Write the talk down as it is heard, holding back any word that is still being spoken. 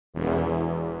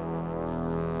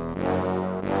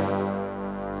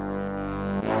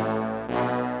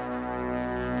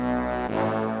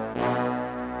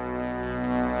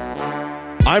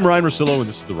I'm Ryan Russillo, and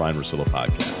this is the Ryan Russillo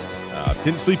Podcast.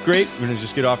 Didn't sleep great. We're going to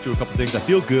just get off to a couple things. I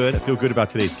feel good. I feel good about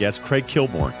today's guest, Craig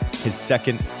Kilborn, his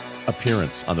second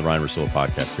appearance on the Ryan Russillo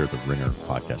Podcast here at the Ringer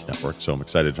Podcast Network. So I'm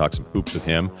excited to talk some hoops with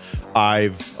him.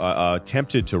 I've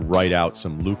attempted to write out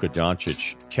some Luka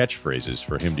Doncic catchphrases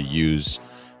for him to use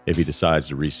if he decides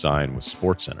to re-sign with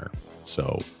SportsCenter.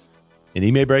 So, and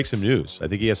he may break some news. I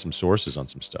think he has some sources on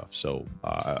some stuff. So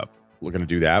we're going to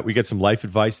do that. We get some life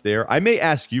advice there. I may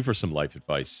ask you for some life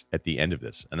advice at the end of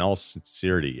this. In all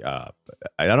sincerity, I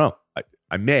don't know.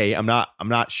 I may. I'm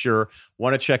not sure.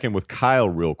 Want to check in with Kyle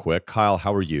real quick. Kyle,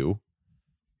 how are you?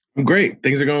 I'm great.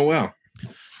 Things are going well.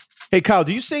 Hey, Kyle,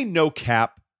 do you say no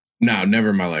cap? No, never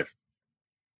in my life.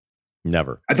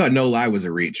 Never. I thought no lie was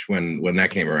a reach when that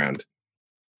came around.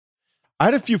 I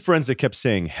had a few friends that kept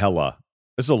saying hella.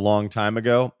 This is a long time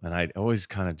ago, and I'd always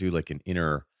kind of do like an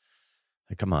inner,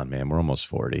 like, come on, man, we're almost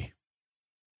 40.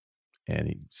 And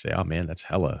he'd say, oh, man, that's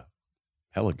hella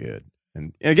good.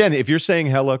 And again, if you're saying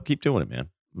hella, keep doing it, man.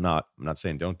 I'm not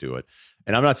saying don't do it.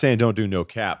 And I'm not saying don't do no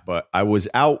cap, but I was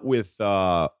out with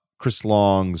Chris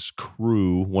Long's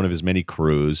crew, one of his many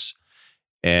crews,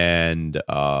 and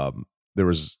there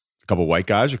was a couple white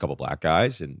guys, or a couple black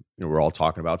guys, and we're all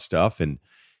talking about stuff. And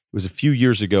it was a few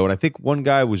years ago, and I think one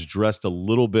guy was dressed a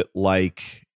little bit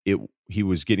like he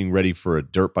was getting ready for a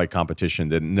dirt bike competition.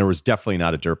 Then there was definitely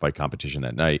not a dirt bike competition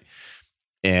that night,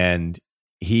 and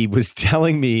he was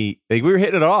telling me, like, we were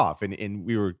hitting it off, and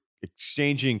we were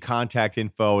exchanging contact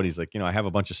info, and he's like, I have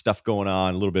a bunch of stuff going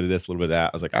on, a little bit of this, a little bit of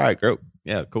that. I was like, all right, great.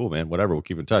 Yeah, cool, man. Whatever. We'll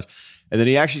keep in touch. And then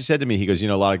he actually said to me, he goes,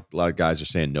 a lot of guys are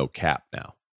saying no cap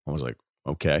now. I was like,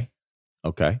 okay.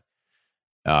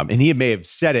 And he may have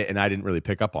said it, and I didn't really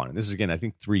pick up on it. This is, again, I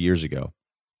think 3 years ago.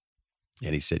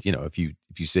 And he said, if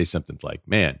you say something like,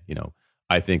 man,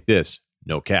 I think this,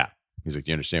 no cap. He's like,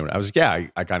 do you understand what I was like? Yeah,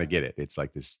 I kind of get it. It's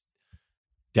like this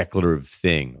declarative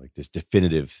thing, like this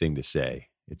definitive thing to say.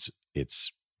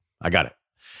 I got it.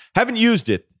 Haven't used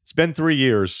it. It's been 3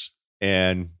 years,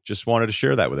 and just wanted to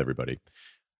share that with everybody.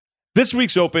 This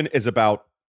week's Open is about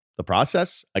the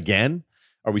process. Again,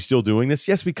 are we still doing this?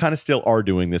 Yes, we kind of still are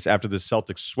doing this after the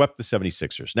Celtics swept the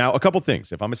 76ers. Now, a couple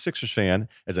things. If I'm a Sixers fan,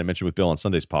 as I mentioned with Bill on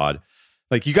Sunday's pod,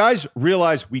 like, you guys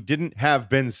realize we didn't have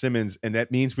Ben Simmons, and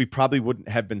that means we probably wouldn't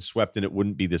have been swept and it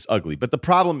wouldn't be this ugly. But the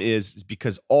problem is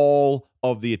because all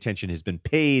of the attention has been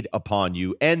paid upon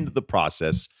you and the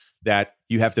process, that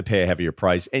you have to pay a heavier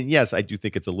price. And yes, I do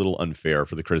think it's a little unfair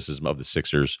for the criticism of the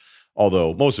Sixers,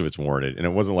 although most of it's warranted. And it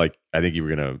wasn't like I think you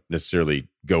were going to necessarily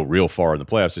go real far in the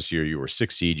playoffs this year. You were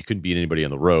 6th seed. You couldn't beat anybody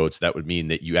on the road. So that would mean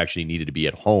that you actually needed to be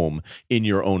at home in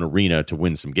your own arena to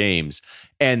win some games,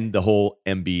 and the whole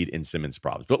Embiid and Simmons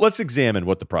problems. But let's examine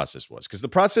what the process was, because the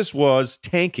process was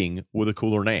tanking with a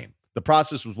cooler name. The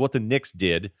process was what the Knicks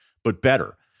did, but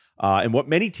better, and what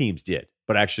many teams did,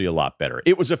 but actually a lot better.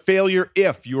 It was a failure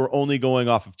if you were only going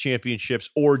off of championships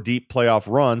or deep playoff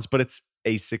runs, but it's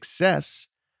a success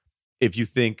if you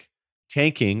think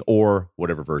tanking, or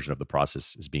whatever version of the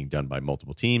process is being done by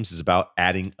multiple teams, is about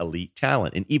adding elite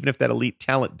talent. And even if that elite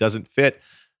talent doesn't fit,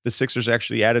 the Sixers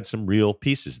actually added some real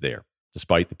pieces there,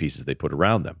 despite the pieces they put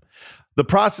around them. The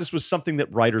process was something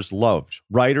that writers loved.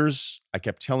 Writers, I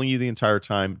kept telling you the entire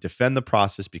time, defend the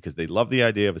process because they love the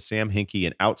idea of a Sam Hinkie,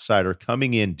 an outsider,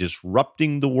 coming in,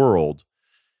 disrupting the world,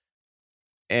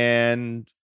 and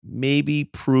maybe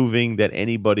proving that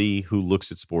anybody who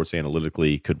looks at sports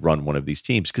analytically could run one of these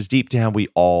teams. Because deep down, we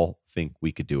all think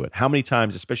we could do it. How many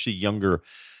times, especially younger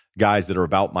guys that are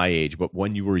about my age, but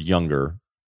when you were younger,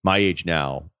 my age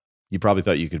now, you probably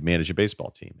thought you could manage a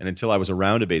baseball team. And until I was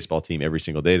around a baseball team every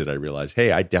single day, did I realize,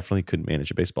 hey, I definitely couldn't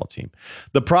manage a baseball team.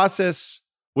 The process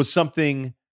was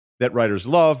something that writers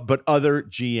loved, but other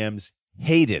GMs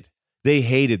hated. They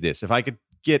hated this. If I could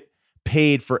get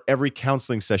paid for every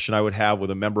counseling session I would have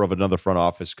with a member of another front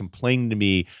office complaining to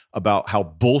me about how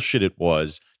bullshit it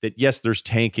was, that yes, there's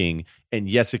tanking, and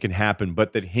yes, it can happen,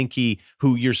 but that Hinkie,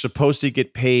 who you're supposed to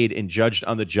get paid and judged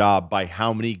on the job by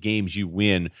how many games you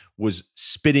win, was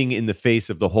spitting in the face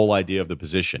of the whole idea of the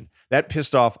position. That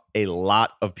pissed off a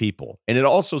lot of people. And it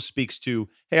also speaks to,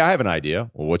 hey, I have an idea.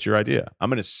 Well, what's your idea? I'm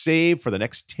going to save for the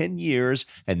next 10 years,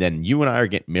 and then you and I are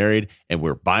getting married, and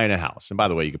we're buying a house. And by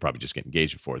the way, you could probably just get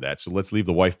engaged before that, so let's leave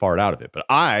the wife part out of it. But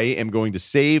I am going to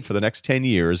save for the next 10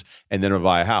 years, and then I'll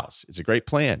buy a house. It's a great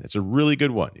plan. It's a really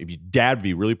good one. If your dad would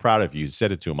be really proud of you,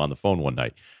 said it to him on the phone one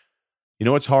night. You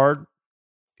know what's hard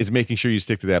is making sure you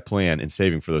stick to that plan and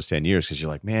saving for those 10 years, because you're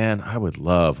like, man, I would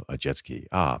love a jet ski.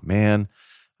 Ah, man,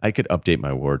 I could update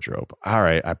my wardrobe. All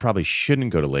right, I probably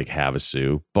shouldn't go to Lake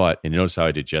Havasu, and you notice how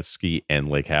I did jet ski and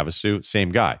Lake Havasu? Same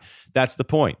guy. That's the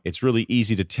point. It's really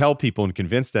easy to tell people and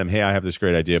convince them, hey, I have this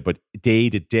great idea, but day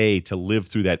to day to live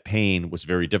through that pain was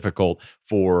very difficult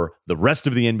for the rest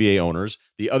of the NBA owners,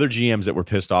 the other GMs that were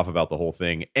pissed off about the whole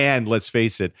thing, and let's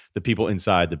face it, the people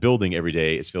inside the building every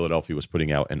day as Philadelphia was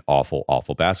putting out an awful,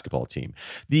 awful basketball team.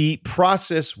 The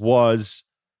process was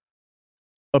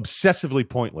obsessively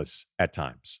pointless at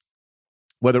times,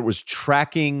 whether it was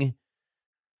tracking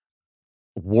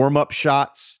warm-up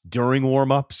shots during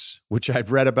warm-ups, which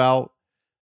I've read about,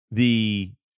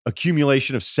 the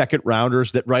accumulation of second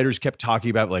rounders that writers kept talking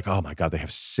about, like, oh my God, they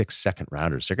have 6 second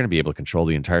rounders. They're going to be able to control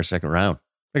the entire second round.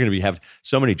 They're going to have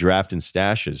so many draft and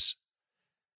stashes.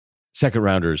 Second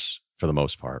rounders, for the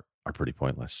most part, are pretty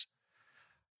pointless.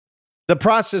 The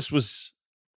process was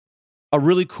a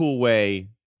really cool way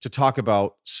to talk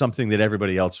about something that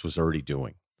everybody else was already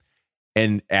doing.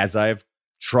 And as I've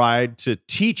tried to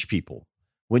teach people,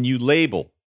 when you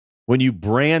label, when you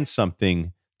brand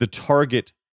something, the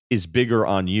target is bigger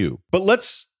on you. But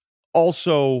let's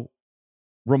also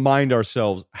remind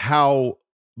ourselves how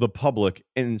the public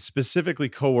and specifically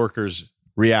coworkers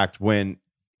react when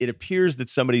it appears that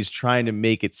somebody's trying to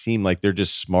make it seem like they're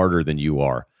just smarter than you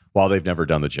are while they've never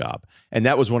done the job. And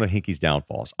that was one of Hinkie's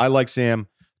downfalls. I like Sam.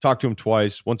 Talked to him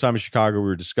twice. One time in Chicago, we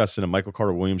were discussing a Michael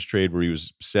Carter-Williams trade where he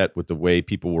was upset with the way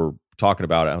people were talking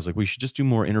about it. I was like, we should just do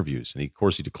more interviews. And of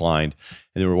course, he declined.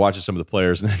 And then we were watching some of the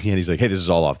players. And then at the end, he's like, hey, this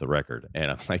is all off the record. And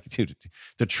I'm like, dude,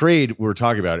 the trade we were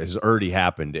talking about has already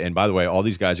happened. And by the way, all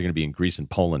these guys are going to be in Greece and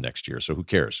Poland next year. So who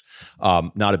cares?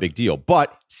 Not a big deal.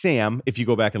 But Sam, if you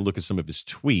go back and look at some of his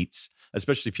tweets,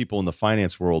 especially people in the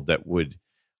finance world that would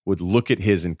look at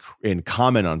his and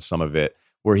comment on some of it,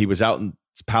 where he was out in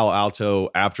Palo Alto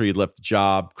after he'd left the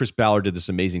job. Chris Ballard did this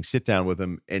amazing sit down with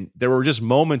him. And there were just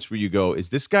moments where you go, is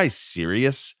this guy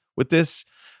serious with this?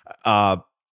 The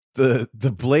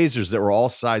Blazers that were all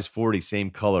size 40,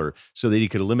 same color, so that he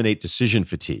could eliminate decision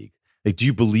fatigue. Like, do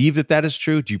you believe that that is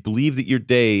true? Do you believe that your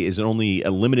day is only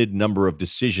a limited number of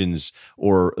decisions,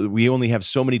 or we only have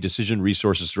so many decision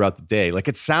resources throughout the day? Like,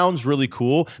 it sounds really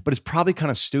cool, but it's probably kind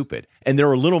of stupid. And there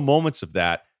are little moments of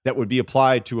that would be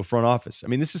applied to a front office. I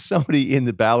mean, this is somebody in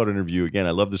the Ballard interview. Again,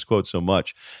 I love this quote so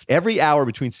much. Every hour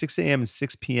between 6 a.m. and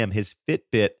 6 p.m., his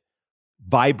Fitbit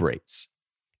vibrates.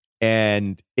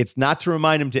 And it's not to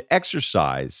remind him to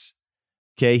exercise.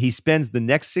 Okay, he spends the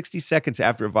next 60 seconds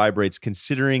after it vibrates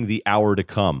considering the hour to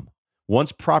come.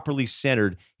 Once properly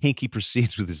centered, Hinkie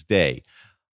proceeds with his day.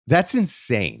 That's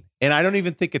insane. And I don't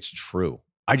even think it's true.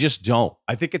 I just don't.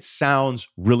 I think it sounds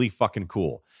really fucking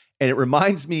cool. And it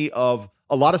reminds me of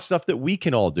a lot of stuff that we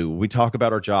can all do when we talk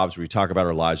about our jobs, we talk about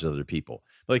our lives with other people.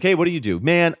 Like, hey, what do you do?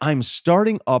 Man, I'm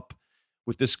starting up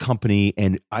with this company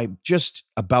and I'm just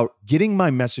about getting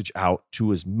my message out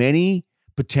to as many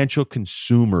potential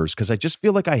consumers because I just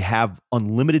feel like I have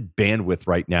unlimited bandwidth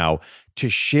right now to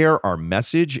share our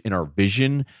message and our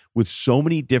vision with so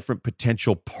many different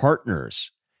potential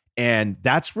partners. And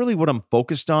that's really what I'm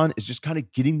focused on, is just kind of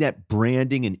getting that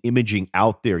branding and imaging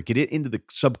out there, get it into the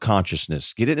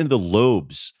subconsciousness, get it into the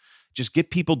lobes, just get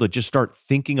people to just start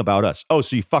thinking about us. Oh,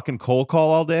 so you fucking cold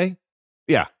call all day?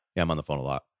 Yeah, I'm on the phone a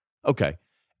lot. Okay.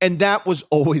 And that was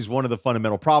always one of the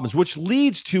fundamental problems, which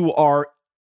leads to our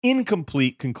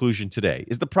incomplete conclusion today.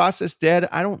 Is the process dead?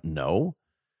 I don't know.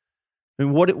 I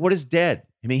mean, what is dead?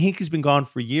 I mean, Hinkie's been gone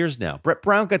for years now. Brett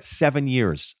Brown got 7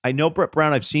 years. I know Brett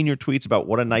Brown. I've seen your tweets about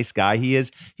what a nice guy he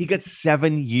is. He got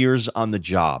 7 years on the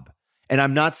job. And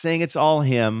I'm not saying it's all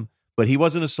him, but he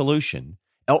wasn't a solution.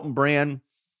 Elton Brand,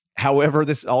 however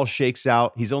this all shakes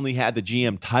out, he's only had the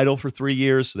GM title for 3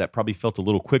 years, so that probably felt a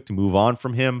little quick to move on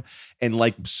from him. And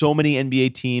like so many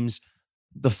NBA teams,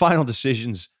 the final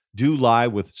decisions do lie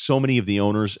with so many of the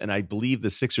owners. And I believe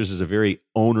the Sixers is a very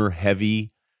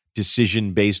owner-heavy,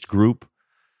 decision-based group.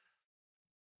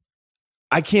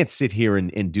 I can't sit here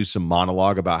and do some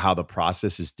monologue about how the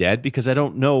process is dead because I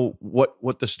don't know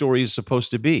what the story is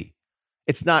supposed to be.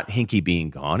 It's not Hinkie being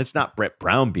gone. It's not Brett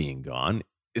Brown being gone.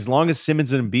 As long as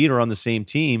Simmons and Embiid are on the same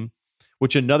team,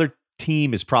 which another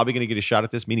team is probably going to get a shot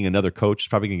at this, meaning another coach is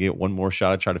probably going to get one more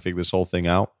shot at trying to figure this whole thing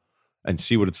out and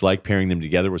see what it's like pairing them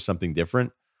together with something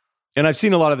different. And I've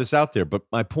seen a lot of this out there, but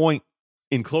my point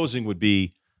in closing would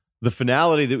be the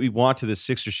finality that we want to this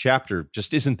Sixers chapter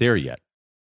just isn't there yet.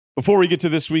 Before we get to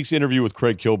this week's interview with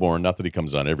Craig Kilborn, not that he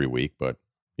comes on every week, but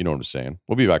you know what I'm saying.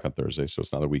 We'll be back on Thursday, so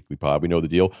it's not a weekly pod. We know the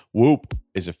deal. Whoop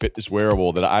is a fitness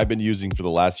wearable that I've been using for the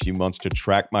last few months to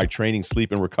track my training,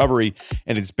 sleep, and recovery,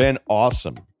 and it's been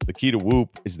awesome. The key to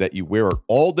Whoop is that you wear it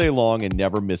all day long and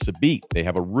never miss a beat. They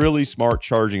have a really smart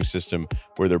charging system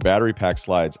where their battery pack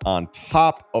slides on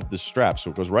top of the strap.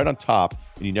 So it goes right on top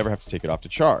and you never have to take it off to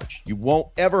charge. You won't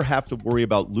ever have to worry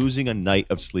about losing a night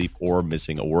of sleep or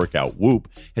missing a workout.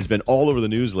 Whoop has been all over the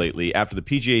news lately after the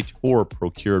PGA Tour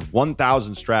procured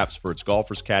 1,000 straps for its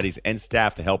golfers, caddies, and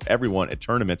staff to help everyone at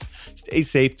tournaments stay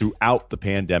safe throughout the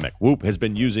pandemic. Whoop has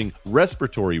been using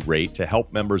respiratory rate to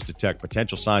help members detect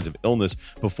potential signs of illness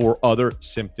before other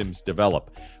symptoms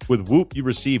develop. With Whoop, you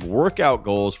receive workout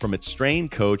goals from its strain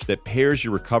coach that pairs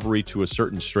your recovery to a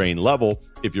certain strain level.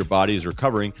 If your body is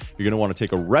recovering, you're going to want to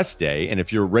take a rest day. And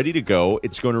if you're ready to go,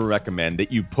 it's going to recommend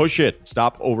that you push it,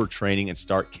 stop overtraining, and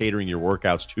start catering your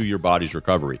workouts to your body's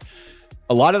recovery.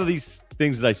 A lot of these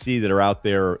things that I see that are out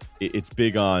there, it's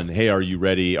big on, hey, are you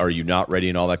ready? Are you not ready?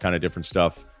 And all that kind of different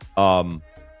stuff.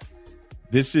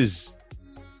 This is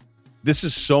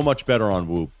so much better on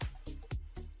Whoop.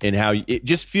 And how it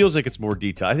just feels like it's more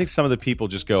detailed. I think some of the people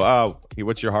just go, oh, hey,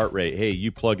 what's your heart rate? Hey,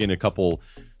 you plug in a couple,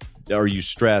 are you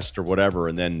stressed or whatever?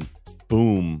 And then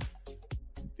boom,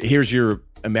 here's your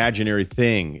imaginary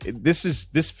thing.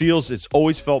 It's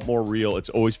always felt more real. It's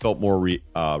always felt more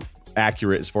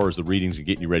accurate as far as the readings and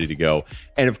getting you ready to go.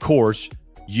 And of course,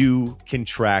 you can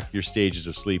track your stages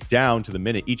of sleep down to the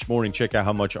minute. Each morning, check out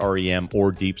how much REM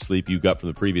or deep sleep you got from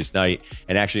the previous night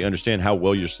and actually understand how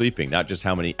well you're sleeping, not just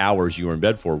how many hours you were in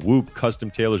bed for. Whoop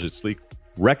custom tailors its sleep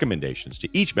recommendations to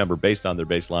each member based on their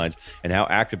baselines and how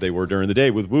active they were during the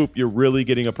day. With Whoop, you're really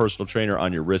getting a personal trainer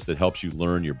on your wrist that helps you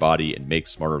learn your body and make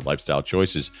smarter lifestyle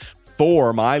choices.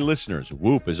 For my listeners,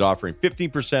 Whoop is offering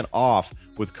 15% off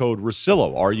with code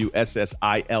RUSSILLO,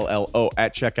 RUSSILLO,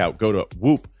 at checkout. Go to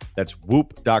Whoop. That's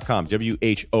whoop.com,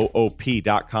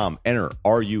 WHOOP.com. Enter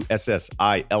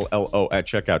RUSSILLO at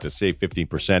checkout to save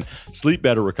 15%. Sleep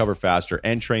better, recover faster,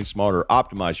 and train smarter.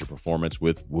 Optimize your performance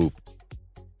with Whoop.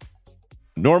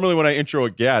 Normally, when I intro a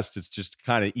guest, it's just to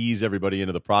kind of ease everybody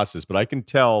into the process, but I can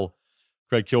tell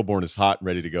Craig Kilborn is hot and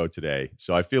ready to go today.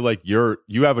 So I feel like you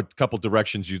have a couple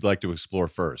directions you'd like to explore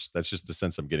first. That's just the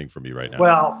sense I'm getting from you right now.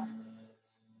 Well,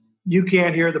 you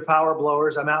can't hear the power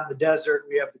blowers. I'm out in the desert.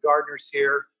 We have the gardeners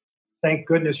here. Thank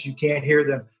goodness you can't hear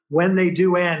them. When they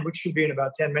do end, which should be in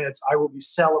about 10 minutes, I will be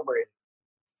celebrating.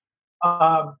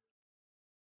 I've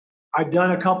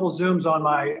done a couple Zooms on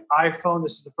my iPhone.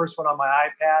 This is the first one on my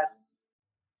iPad.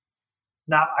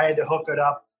 Now I had to hook it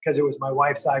up because it was my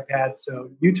wife's iPad.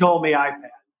 So you told me iPad.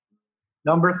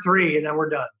 Number 3, and then we're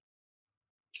done.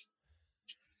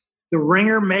 The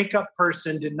ringer makeup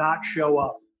person did not show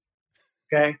up.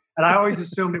 Okay. And I always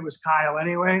assumed it was Kyle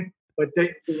anyway, but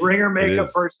the ringer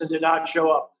makeup person did not show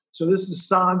up. So this is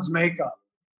Sans makeup.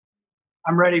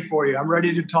 I'm ready for you. I'm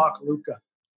ready to talk Luka.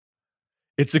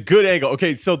 It's a good angle.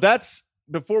 Okay. So that's,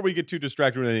 before we get too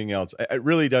distracted with anything else, it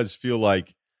really does feel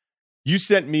like you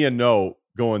sent me a note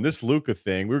going, this Luka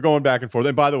thing, we were going back and forth.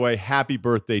 And by the way, happy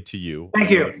birthday to you. Thank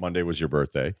you. Monday was your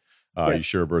birthday. Yes. You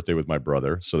share a birthday with my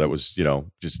brother. So that was,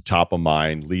 just top of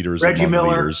mind, leaders Reggie among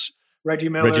Miller. leaders. Reggie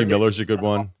Miller's a good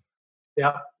one.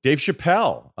 Yeah. Dave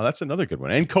Chappelle. Oh, that's another good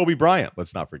one. And Kobe Bryant.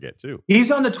 Let's not forget too.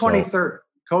 He's on the 23rd.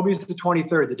 Kobe's the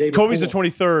 23rd, the day before. Kobe's the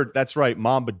 23rd. That's right.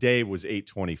 Mamba Day was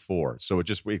 8/24. So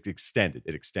it extended.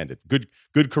 It extended. Good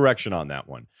correction on that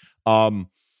one.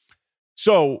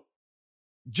 So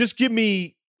just give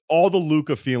me all the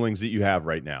Luka feelings that you have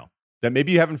right now that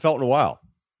maybe you haven't felt in a while.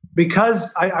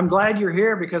 Because I'm glad you're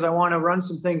here, because I want to run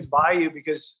some things by you,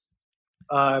 because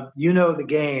you know the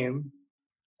game.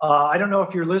 I don't know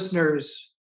if your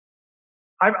listeners,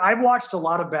 I've watched a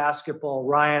lot of basketball,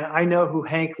 Ryan. I know who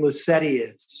Hank Lassetti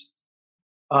is,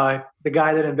 the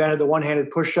guy that invented the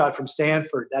one-handed push shot from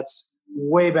Stanford. That's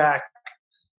way back,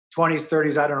 20s,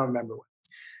 30s, I don't remember when.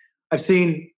 I've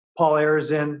seen Paul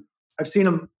Arizin. I've seen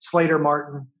him, Slater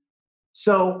Martin.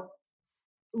 So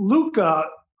Luka,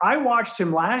 I watched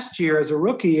him last year as a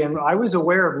rookie, and I was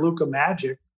aware of Luka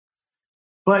magic.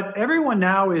 But everyone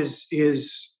now is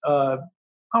I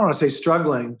don't want to say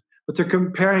struggling, but they're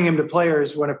comparing him to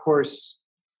players when, of course,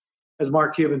 as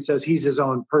Mark Cuban says, he's his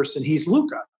own person. He's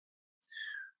Luka.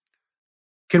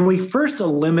 Can we first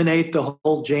eliminate the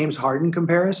whole James Harden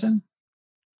comparison?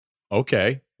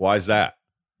 Okay. Why is that?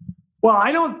 Well,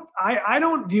 I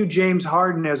don't view James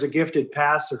Harden as a gifted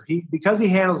passer. Because he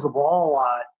handles the ball a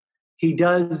lot, he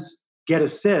does get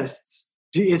assists.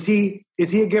 Is he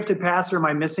a gifted passer? Am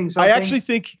I missing something? I actually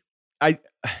think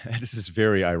this is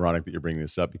very ironic that you're bringing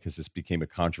this up, because this became a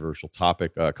controversial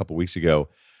topic a couple weeks ago.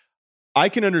 I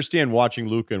can understand watching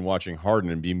Luka and watching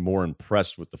Harden and be more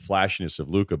impressed with the flashiness of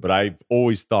Luka, but I've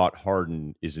always thought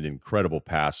Harden is an incredible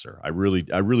passer. I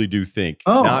really do think.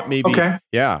 Oh, Not maybe. okay.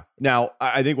 Yeah. Now,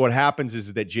 I think what happens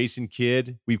is that Jason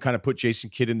Kidd, we've kind of put Jason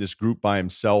Kidd in this group by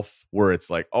himself, where it's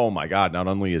like, oh my God, not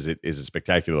only is it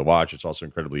spectacular to watch, it's also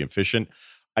incredibly efficient.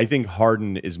 I think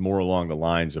Harden is more along the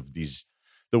lines of the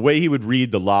way he would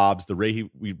read the lobs, the way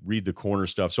we read the corner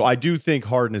stuff. So I do think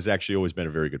Harden has actually always been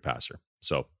a very good passer.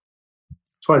 So.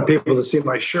 Just want people to see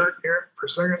my shirt here for a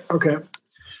second. Okay.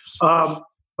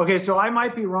 Okay, so I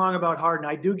might be wrong about Harden.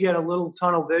 I do get a little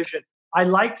tunnel vision. I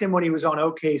liked him when he was on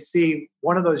OKC.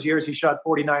 One of those years he shot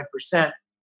 49%.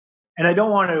 And I don't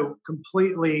want to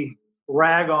completely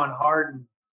rag on Harden,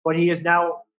 but he is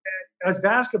now, as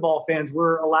basketball fans,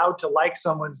 we're allowed to like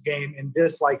someone's game and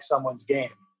dislike someone's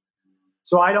game.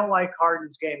 So I don't like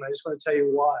Harden's game. I just want to tell you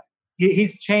why.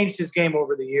 He's changed his game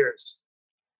over the years.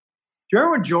 Do you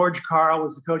remember when George Karl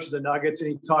was the coach of the Nuggets and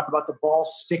he'd talk about the ball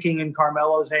sticking in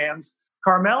Carmelo's hands?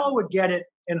 Carmelo would get it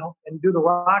and do the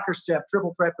rocker step,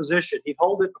 triple threat position. He'd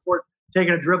hold it before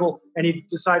taking a dribble, and he'd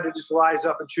decide to just rise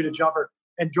up and shoot a jumper.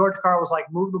 And George Karl was like,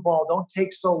 move the ball. Don't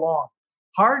take so long.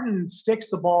 Harden sticks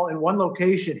the ball in one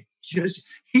location.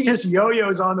 He just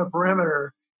yo-yos on the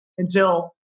perimeter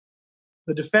until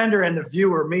the defender and the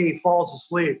viewer, me, falls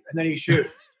asleep, and then he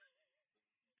shoots.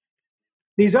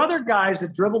 These other guys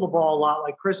that dribble the ball a lot,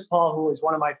 like Chris Paul, who is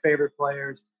one of my favorite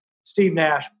players, Steve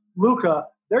Nash, Luka,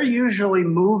 they're usually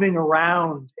moving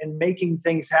around and making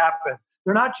things happen.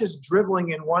 They're not just dribbling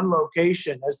in one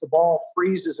location as the ball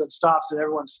freezes and stops and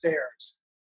everyone stares.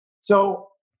 So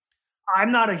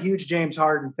I'm not a huge James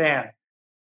Harden fan.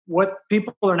 What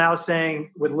people are now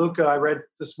saying with Luka, I read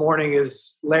this morning,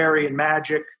 is Larry and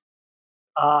Magic.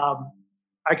 I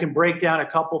can break down a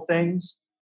couple things.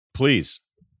 Please.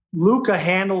 Luka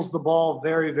handles the ball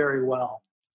very, very well.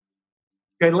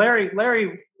 Okay,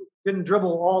 Larry didn't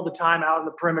dribble all the time out on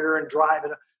the perimeter and drive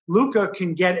it. Luka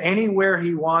can get anywhere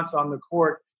he wants on the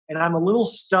court, and I'm a little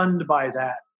stunned by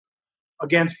that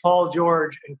against Paul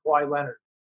George and Kawhi Leonard,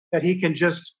 that he can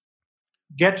just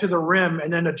get to the rim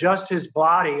and then adjust his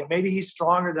body. Maybe he's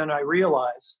stronger than I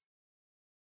realize.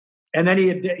 And then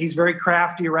he's very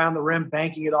crafty around the rim,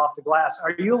 banking it off the glass.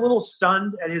 Are you a little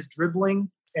stunned at his dribbling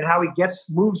and how he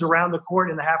moves around the court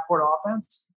in the half-court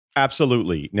offense?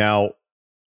 Absolutely. Now,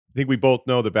 I think we both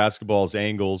know the basketball's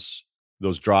angles,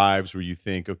 those drives where you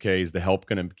think, okay, is the help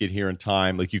going to get here in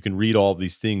time? Like, you can read all of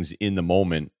these things in the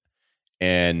moment,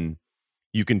 and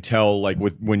you can tell, like,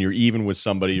 when you're even with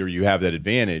somebody or you have that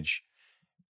advantage.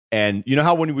 And you know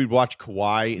how when we watch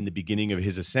Kawhi in the beginning of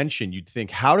his ascension, you'd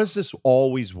think, how does this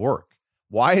always work?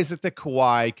 Why is it that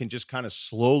Kawhi can just kind of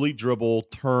slowly dribble,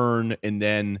 turn, and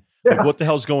then like, what the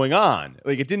hell's going on?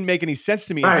 Like, it didn't make any sense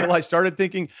to me until I started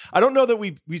thinking, I don't know that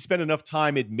we spend enough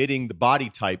time admitting the body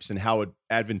types and how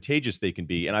advantageous they can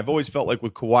be. And I've always felt like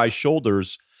with Kawhi's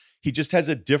shoulders, he just has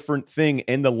a different thing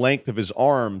and the length of his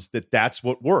arms that's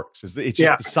what works. It's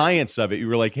just the science of it. You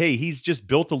were like, hey, he's just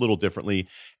built a little differently.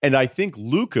 And I think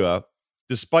Luka,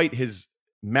 despite his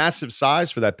massive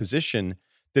size for that position,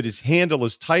 that his handle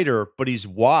is tighter, but he's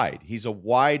wide. He's a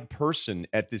wide person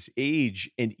at this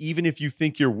age. And even if you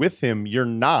think you're with him, you're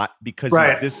not, because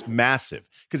he's this massive.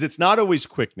 Because it's not always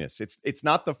quickness. It's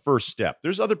not the first step.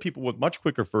 There's other people with much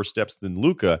quicker first steps than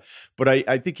Luka. But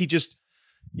I think he just,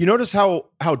 you notice how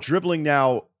dribbling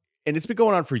now, and it's been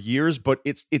going on for years, but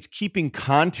it's keeping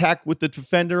contact with the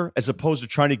defender as opposed to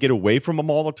trying to get away from him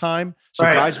all the time. So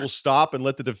guys will stop and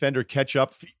let the defender catch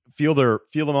up, feel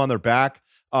them on their back.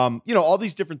 All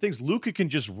these different things. Luka can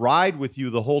just ride with you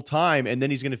the whole time, and then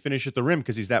he's going to finish at the rim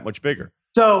because he's that much bigger.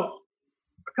 So,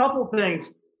 a couple of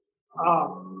things.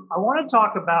 I want to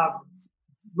talk about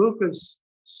Luka's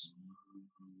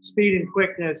speed and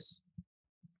quickness,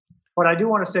 but I do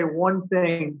want to say one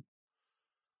thing.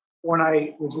 When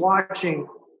I was watching,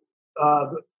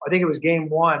 I think it was game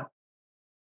one,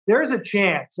 there's a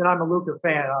chance, and I'm a Luka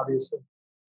fan, obviously,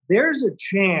 there's a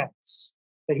chance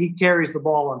that he carries the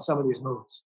ball on some of these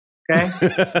moves. Okay.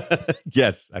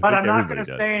 Yes. But I'm not going to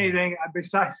say anything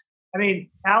besides,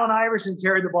 Allen Iverson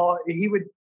carried the ball. He would,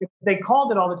 if they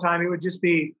called it all the time, it would just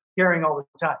be carrying all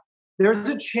the time. There's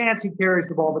a chance he carries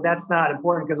the ball, but that's not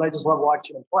important because I just love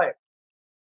watching him play.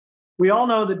 We all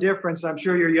know the difference. I'm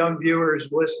sure your young viewers,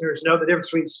 listeners know the difference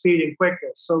between speed and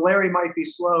quickness. So Larry might be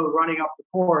slow running up the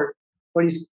court, but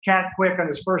he's cat quick on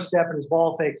his first step and his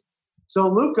ball fakes. So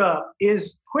Luka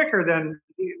is quicker than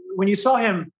when you saw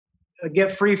him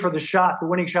get free for the shot, the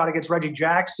winning shot against Reggie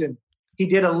Jackson. He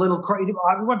did a little,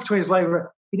 I went between his legs.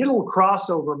 He did a little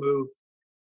crossover move.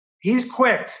 He's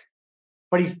quick,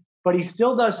 but he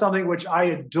still does something which I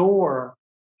adore.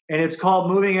 and it's called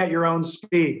moving at your own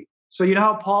speed. So you know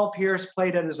how Paul Pierce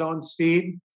played at his own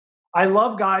speed? I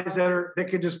love guys that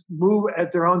can just move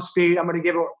at their own speed. I'm going to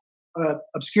give an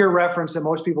obscure reference that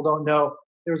most people don't know.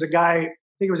 There was a guy, I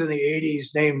think it was in the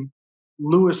 80s, named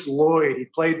Lewis Lloyd. He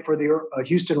played for the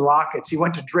Houston Rockets. He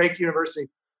went to Drake University.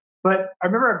 But I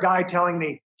remember a guy telling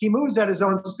me he moves at his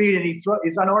own speed, and he's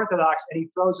unorthodox, and he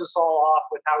throws us all off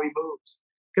with how he moves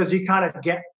because he kind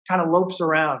of lopes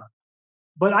around.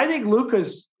 But I think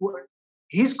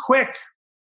he's quick.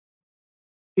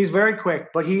 He's very quick,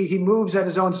 but he moves at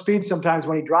his own speed sometimes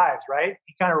when he drives, right?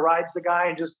 He kind of rides the guy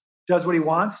and just does what he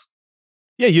wants.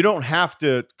 Yeah, you don't have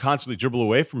to constantly dribble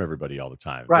away from everybody all the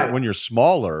time. Right. When you're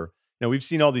smaller, we've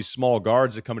seen all these small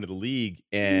guards that come into the league,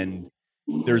 and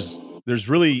there's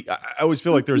really, I always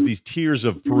feel like there's these tiers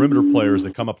of perimeter players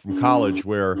that come up from college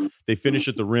where they finish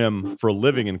at the rim for a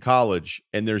living in college,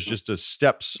 and there's just a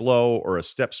step slow or a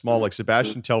step small, like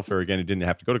Sebastian Telfair. Again, he didn't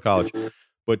have to go to college.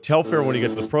 But Telfair, when he got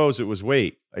to the pros, it was,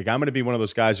 wait, like I'm going to be one of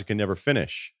those guys who can never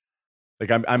finish. Like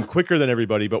I'm quicker than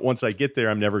everybody, but once I get there,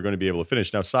 I'm never going to be able to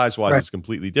finish. Now, size-wise, It's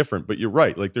completely different. But you're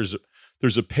right. Like there's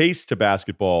a pace to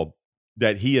basketball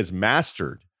that he has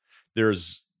mastered.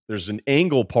 There's an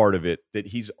angle part of it that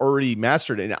he's already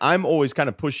mastered. And I'm always kind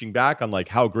of pushing back on like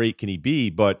how great can he be?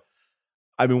 But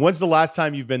I mean, when's the last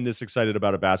time you've been this excited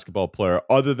about a basketball player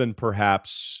other than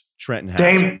perhaps Trenton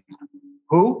Hassel? Dame.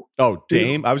 Who? Oh,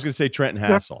 Dame. I was going to say Trenton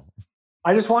Hassel.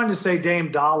 I just wanted to say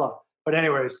Dame Dalla. But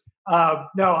anyways,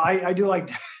 no, I do like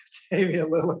Damian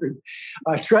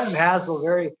Lillard. Trenton Hassel,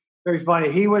 very, very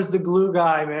funny. He was the glue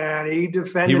guy, man. He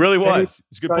defended. He really was.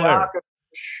 He's a good player.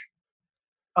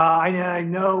 I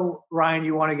know, Ryan,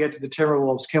 you want to get to the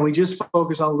Timberwolves. Can we just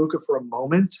focus on Luka for a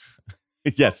moment?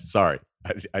 Yes, sorry.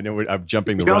 I know I'm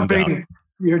jumping the rundown.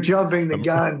 You're jumping the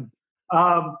gun.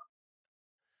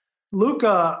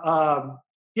 Luka,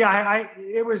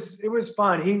 it was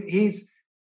fun. He's.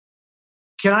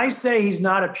 Can I say he's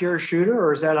not a pure shooter,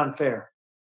 or is that unfair?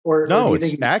 No,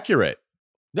 it's accurate.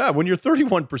 No, when you're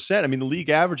 31%, I mean, the league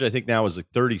average I think now is like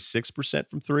 36%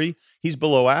 from three. He's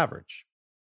below average.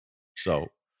 So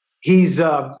he's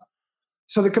so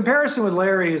the comparison with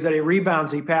Larry is that he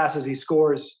rebounds, he passes, he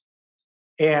scores.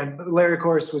 And Larry, of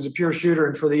course, was a pure shooter.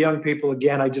 And for the young people,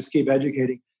 again, I just keep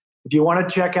educating. If you want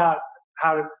to check out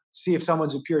how to see if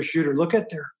someone's a pure shooter, look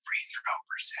at their free throw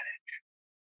percentage.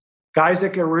 Guys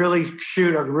that can really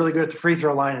shoot are really good at the free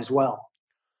throw line as well.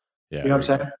 Yeah, you know what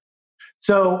I'm saying?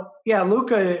 So, yeah,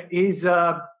 Luka, he's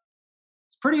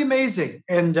pretty amazing.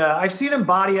 And I've seen him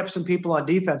body up some people on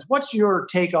defense. What's your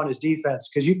take on his defense?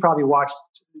 Because you probably watch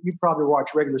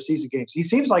regular season games. He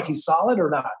seems like he's solid or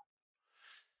not?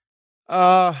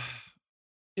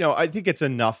 I think it's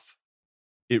enough.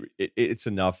 It's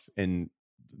enough. And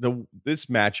this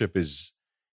matchup is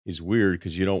weird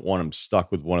because you don't want him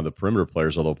stuck with one of the perimeter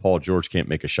players, although Paul George can't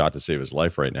make a shot to save his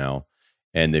life right now.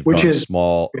 And they've gone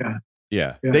small.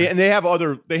 Yeah.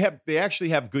 They actually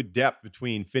have good depth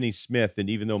between Finney Smith, and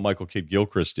even though Michael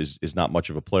Kidd-Gilchrist is not much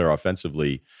of a player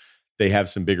offensively, they have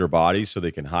some bigger bodies so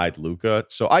they can hide Luka.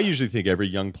 So I usually think every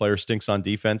young player stinks on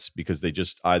defense because they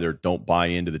just either don't buy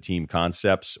into the team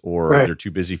concepts or they're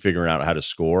too busy figuring out how to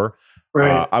score.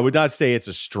 Right. I would not say it's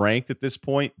a strength at this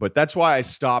point, but that's why I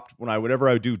stopped whenever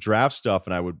I would do draft stuff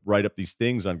and I would write up these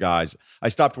things on guys. I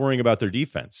stopped worrying about their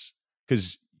defense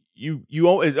because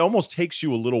it almost takes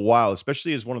you a little while,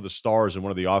 especially as one of the stars and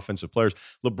one of the offensive players.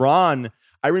 LeBron,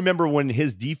 I remember when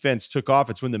his defense took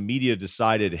off, it's when the media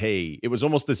decided, hey, it was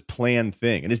almost this planned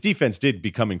thing. And his defense did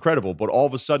become incredible, but all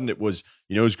of a sudden it was,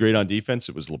 who's great on defense?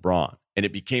 It was LeBron. And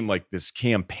it became like this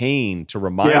campaign to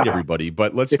remind everybody.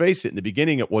 But let's face it, in the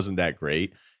beginning, it wasn't that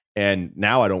great. And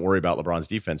now I don't worry about LeBron's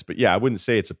defense. But yeah, I wouldn't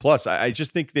say it's a plus. I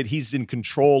just think that he's in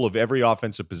control of every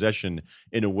offensive possession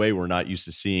in a way we're not used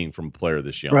to seeing from a player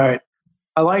this young. Right.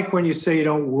 I like when you say you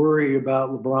don't worry about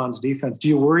LeBron's defense. Do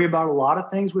you worry about a lot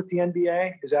of things with the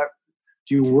NBA? Do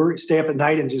you stay up at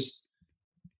night and just?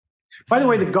 By the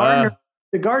way,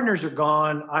 the Gardeners are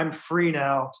gone. I'm free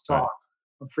now to talk.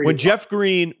 I'm free. When Jeff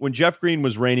Green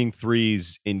was raining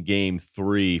threes in Game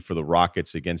 3 for the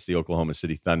Rockets against the Oklahoma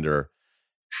City Thunder,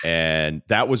 and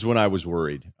that was when I was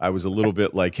worried. I was a little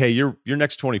bit like, hey, your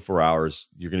next 24 hours,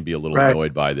 you're going to be a little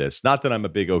annoyed by this. Not that I'm a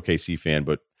big OKC fan,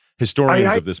 but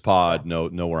historians of this pod know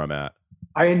where I'm at.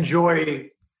 I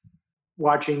enjoy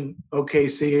watching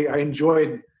OKC. I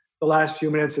enjoyed the last few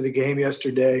minutes of the game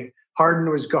yesterday. Harden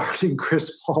was guarding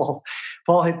Chris Paul.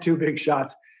 Paul hit 2 big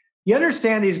shots. You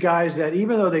understand these guys that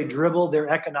even though they dribble, they're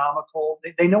economical.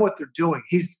 They know what they're doing.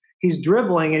 He's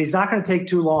dribbling, and he's not going to take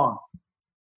too long.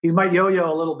 He might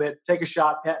yo-yo a little bit, take a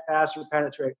shot, pass, or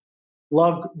penetrate.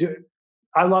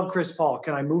 I love Chris Paul.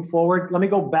 Can I move forward? Let me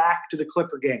go back to the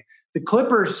Clipper game. The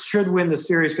Clippers should win the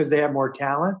series because they have more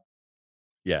talent.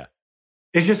 Yeah.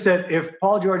 It's just that if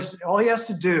Paul George, all he has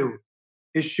to do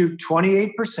is shoot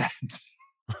 28%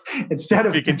 instead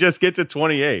of he can just get to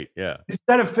 28. Yeah.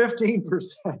 Instead of 15%.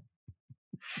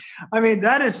 I mean,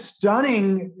 that is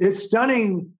stunning. It's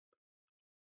stunning.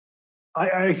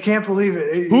 I can't believe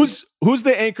it. Who's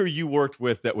the anchor you worked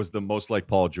with that was the most like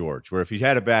Paul George, where if he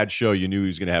had a bad show, you knew he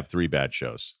was going to have 3 bad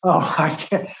shows? Oh, I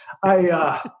can't.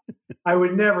 I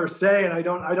would never say, and I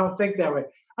don't think that way.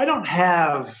 I don't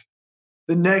have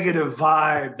the negative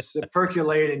vibes that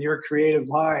percolate in your creative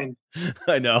mind.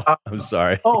 I know. I'm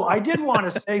sorry. I did want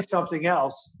to say something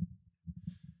else.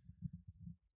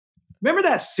 Remember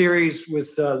that series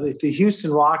with the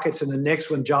Houston Rockets and the Knicks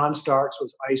when John Starks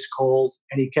was ice cold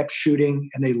and he kept shooting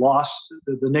and they lost?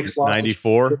 The Knicks lost.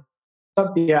 94?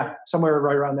 Yeah, somewhere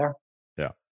right around there.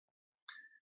 Yeah.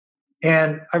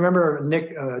 And I remember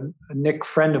a Nick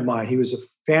friend of mine, he was a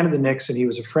fan of the Knicks and he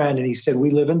was a friend, and he said,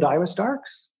 "We live and die with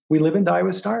Starks. We live and die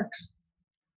with Starks."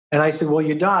 And I said, "Well,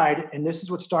 you died, and this is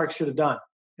what Starks should have done."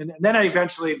 And then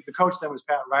the coach then was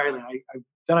Pat Riley.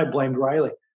 And I blamed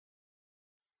Riley.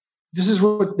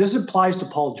 This applies to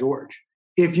Paul George.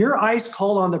 If you're ice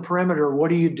cold on the perimeter, what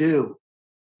do?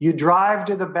 You drive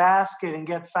to the basket and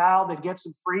get fouled and get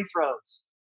some free throws.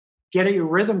 Get your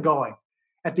rhythm going.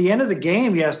 At the end of the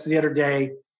game the other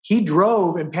day, he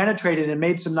drove and penetrated and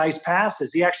made some nice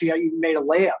passes. He actually even made a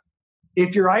layup.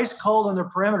 If you're ice cold on the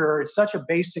perimeter, it's such a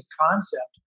basic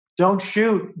concept. Don't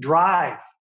shoot, drive,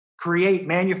 create,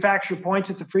 manufacture points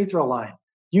at the free throw line.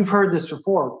 You've heard this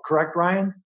before, correct,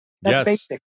 Ryan? That's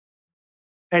basic.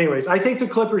 Anyways, I think the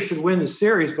Clippers should win the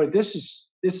series, but this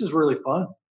is really fun.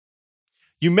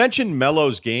 You mentioned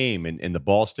Melo's game and the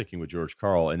ball sticking with George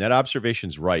Karl, and that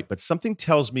observation's right. But something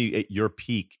tells me at your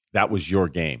peak, that was your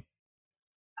game.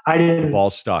 I didn't. The ball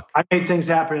stuck. I made things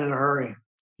happen in a hurry.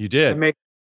 You did?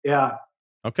 Yeah.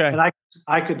 Okay. And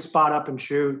I could spot up and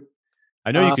shoot.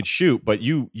 I know you could shoot, but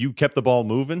you kept the ball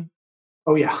moving?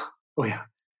 Oh, yeah.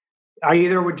 I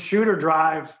either would shoot or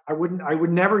drive. I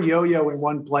would never yo-yo in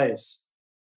one place.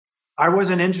 I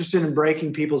wasn't interested in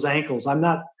breaking people's ankles. I'm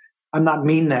not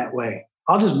mean that way.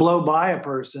 I'll just blow by a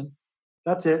person.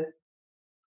 That's it.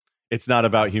 It's not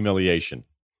about humiliation.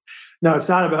 No, it's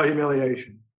not about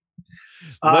humiliation.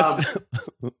 Let's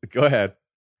go ahead.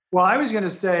 Well, I was going to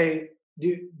say,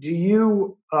 do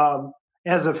you,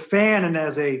 as a fan and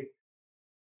as a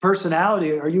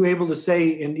personality, are you able to say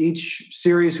in each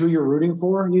series who you're rooting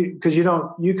for? Because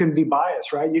you can be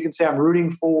biased, right? You can say I'm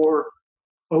rooting for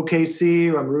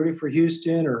OKC or I'm rooting for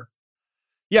Houston or.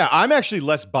 Yeah, I'm actually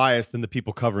less biased than the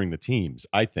people covering the teams,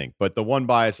 I think. But the one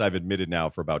bias I've admitted now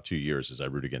for about 2 years is I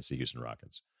root against the Houston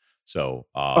Rockets. So,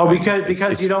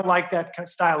 because you don't like that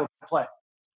style of play.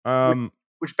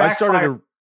 Which I started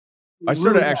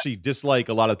to actually dislike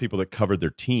a lot of the people that covered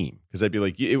their team, because I'd be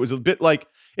like, it was a bit like,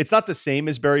 it's not the same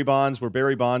as Barry Bonds, where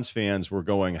Barry Bonds fans were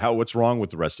going, what's wrong with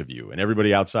the rest of you? And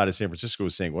everybody outside of San Francisco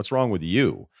was saying, what's wrong with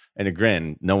you? And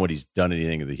again, nobody's done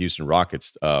anything to the Houston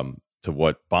Rockets to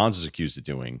what Bonds is accused of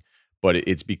doing. But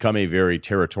it's become a very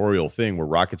territorial thing where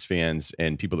Rockets fans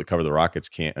and people that cover the Rockets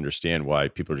can't understand why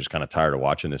people are just kind of tired of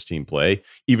watching this team play,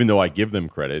 even though I give them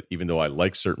credit, even though I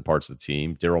like certain parts of the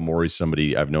team. Daryl Morey's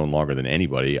somebody I've known longer than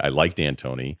anybody. I like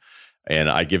D'Antoni,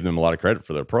 and I give them a lot of credit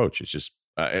for their approach. It's just,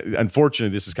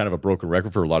 unfortunately, this is kind of a broken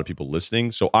record for a lot of people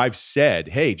listening. So I've said,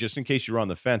 hey, just in case you were on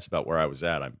the fence about where I was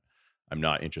at, I'm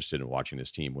not interested in watching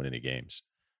this team win any games.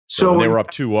 So when they were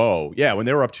up 2-0, when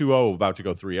they were up 2-0, about to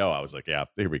go 3-0, I was like, yeah,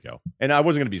 here we go. And I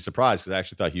wasn't going to be surprised because I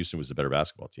actually thought Houston was the better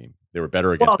basketball team. They were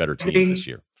better against better teams this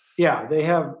year. Yeah, they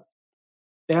have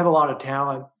a lot of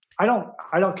talent. I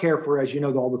don't care for, as you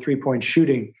know, all the 3-point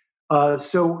shooting.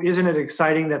 So isn't it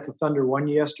exciting that the Thunder won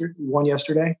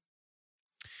yesterday?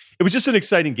 It was just an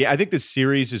exciting game. I think this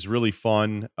series is really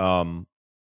fun.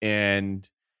 And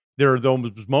there are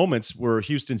those moments where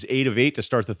Houston's 8 of 8 to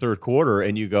start the third quarter,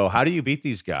 and you go, how do you beat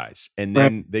these guys? And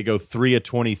then they go 3 of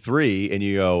 23, and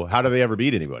you go, how do they ever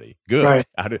beat anybody? Good. Right.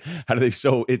 How do they?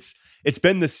 So it's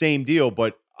been the same deal,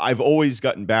 but I've always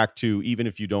gotten back to, even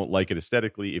if you don't like it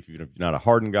aesthetically, if you're not a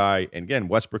Harden guy, and again,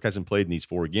 Westbrook hasn't played in these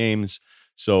 4 games,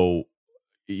 so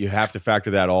you have to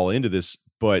factor that all into this.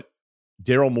 But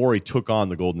Daryl Morey took on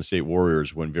the Golden State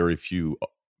Warriors when very few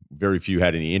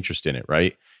had any interest in it,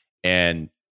 right? And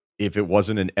if it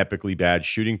wasn't an epically bad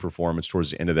shooting performance towards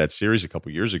the end of that series a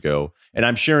couple years ago, and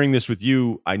I'm sharing this with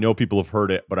you, I know people have heard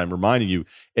it, but I'm reminding you,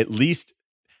 at least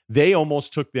they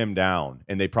almost took them down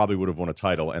and they probably would have won a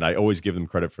title. And I always give them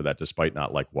credit for that, despite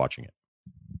not like watching it.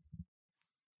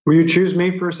 Will you choose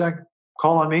me for a second?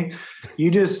 call on me.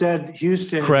 You just said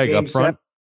Houston. Craig, game up front.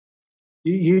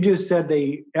 7. You just said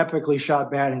they epically shot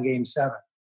bad in game 7.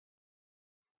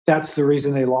 That's the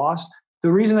reason they lost.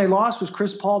 The reason they lost was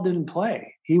Chris Paul didn't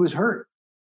play. He was hurt.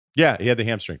 Yeah, he had the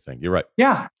hamstring thing. You're right.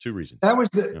 Yeah. 2 reasons. That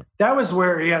was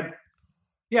where he had.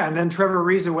 Yeah, and then Trevor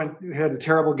Ariza had a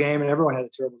terrible game, and everyone had a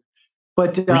terrible game.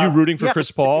 But were you rooting for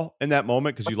Chris Paul in that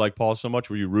moment because you like Paul so much?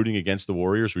 Were you rooting against the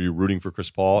Warriors? Were you rooting for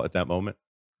Chris Paul at that moment?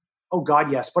 Oh,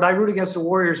 God, yes. But I root against the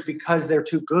Warriors because they're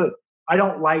too good. I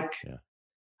don't like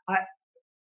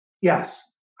 –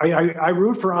 yes. I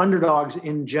root for underdogs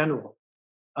in general.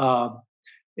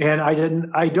 And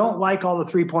I don't like all the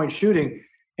three-point shooting.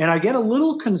 And I get a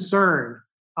little concerned.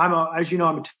 As you know,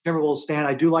 I'm a Timberwolves fan.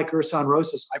 I do like Ersan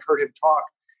Rosas. I've heard him talk.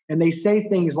 And they say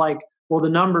things like, well, the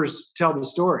numbers tell the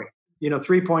story.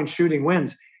 3-point shooting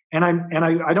wins. And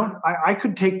I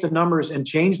could take the numbers and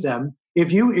change them.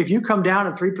 If you come down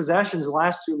in 3 possessions the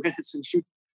last 2 minutes and shoot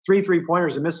 3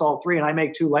 3-pointers and miss all 3 and I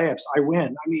make 2 layups, I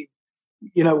win. I mean,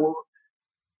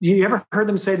 you ever heard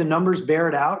them say the numbers bear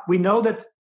it out? We know that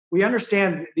we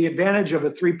understand the advantage of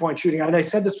a 3-point shooting. And I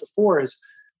said this before is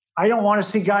I don't want to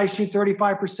see guys shoot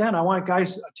 35%. I want a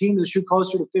team to shoot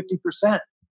closer to 50%.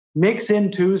 Mix in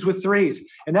 2s with 3s.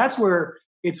 And that's where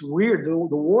it's weird. The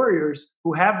Warriors,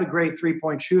 who have the great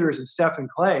 3-point shooters in Steph and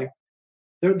Clay,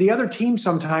 the other team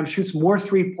sometimes shoots more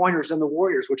 3-pointers than the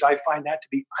Warriors, which I find that to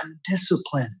be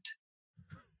undisciplined.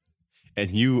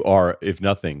 And you are, if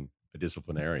nothing, a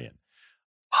disciplinarian.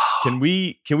 Can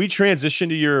we transition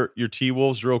to your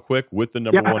T-Wolves real quick with the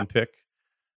number 1 pick?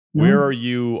 Where are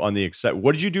you on the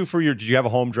what did you do for did you have a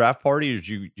home draft party or did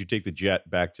you take the jet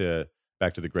back to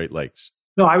the Great Lakes?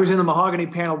 No, I was in the Mahogany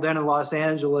Panel Den in Los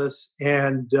Angeles,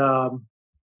 and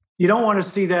you don't want to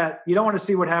see that. You don't want to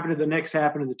see what happened to the Knicks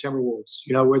happen to the Timberwolves,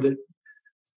 where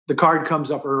the card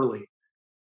comes up early.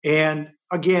 And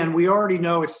again, we already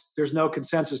know there's no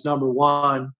consensus number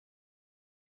 1.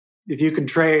 If you can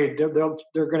trade, they're going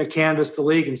to canvass the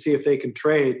league and see if they can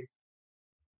trade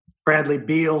Bradley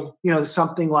Beal,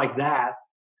 something like that,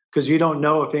 because you don't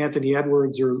know if Anthony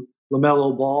Edwards or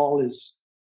LaMelo Ball is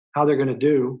how they're going to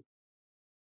do.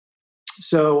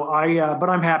 So but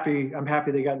I'm happy. I'm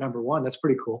happy they got number 1. That's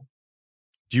pretty cool.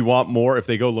 Do you want more if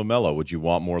they go LaMelo? Would you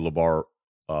want more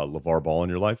LeVar Ball in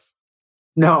your life?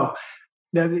 No.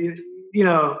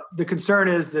 The concern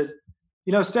is that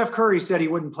Steph Curry said he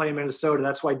wouldn't play in Minnesota.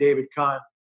 That's why David Kahn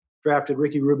drafted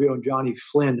Ricky Rubio and Johnny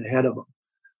Flynn ahead of him.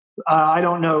 I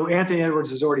don't know. Anthony Edwards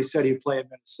has already said he'd play in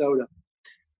Minnesota.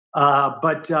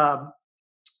 But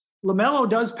LaMelo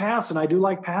does pass, and I do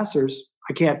like passers.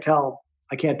 I can't tell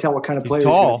what kind of player he's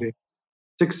going to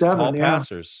be. 6'7", tall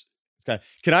passers.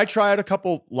 Can I try out a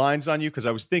couple lines on you? Because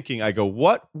I was thinking,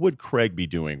 what would Craig be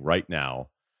doing right now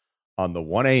on the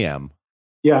 1 a.m.?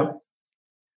 Yeah.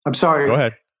 I'm sorry. Go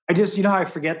ahead. I just, how I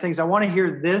forget things. I want to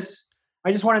hear this.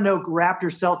 I just want to know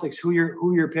Raptors Celtics, who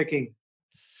you're picking.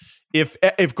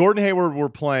 If Gordon Hayward were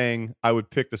playing, I would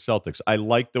pick the Celtics. I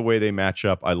like the way they match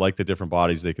up. I like the different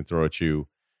bodies they can throw at you.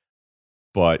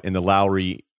 But in the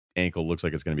Lowry ankle, looks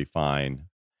like it's going to be fine.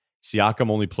 Siakam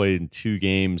only played in 2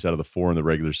 games out of the 4 in the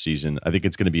regular season. I think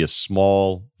it's going to be a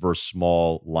small versus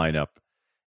small lineup.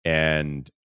 And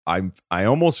I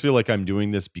almost feel like I'm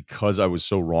doing this because I was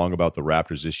so wrong about the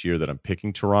Raptors this year that I'm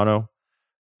picking Toronto.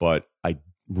 But I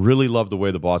really love the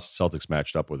way the Boston Celtics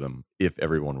matched up with them if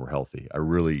everyone were healthy. I'm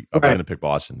going to pick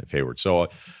Boston if Hayward. So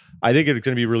I think it's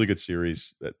going to be a really good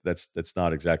series. That's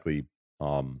not exactly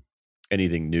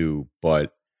anything new,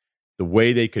 but the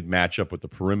way they could match up with the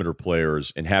perimeter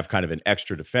players and have kind of an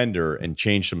extra defender and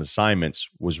change some assignments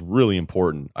was really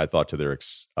important, I thought, to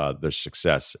their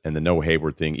success. And the no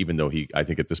Hayward thing, even though I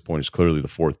think at this point is clearly the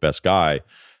 4th best guy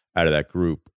out of that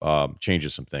group,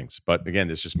 changes some things. But again,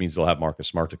 this just means they'll have Marcus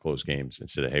Smart to close games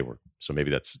instead of Hayward. So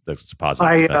maybe that's a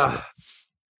positive.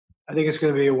 I think it's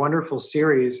going to be a wonderful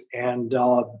series. And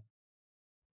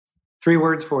 3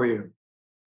 words for you.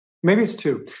 Maybe it's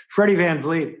 2. Freddie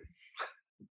VanVleet.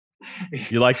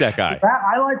 You like that guy?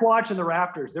 I like watching the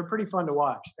Raptors. They're pretty fun to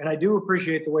watch. And I do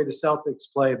appreciate the way the Celtics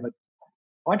play, but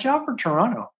watch out for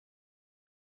Toronto.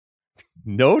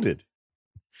 Noted.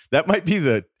 That might be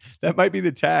the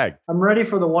tag. I'm ready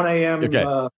for the 1 a.m.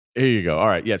 Okay. Here you go. All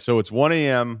right. Yeah. So it's 1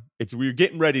 a.m. We're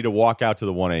getting ready to walk out to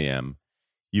the 1 a.m.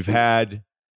 You've had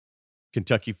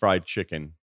Kentucky Fried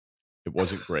Chicken. It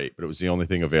wasn't great, but it was the only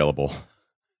thing available.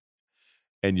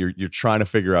 And you're trying to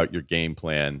figure out your game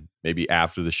plan, maybe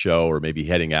after the show or maybe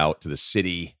heading out to the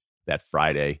city that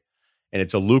Friday. And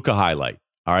it's a Luka highlight.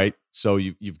 All right. So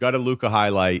you've got a Luka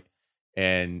highlight,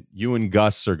 and you and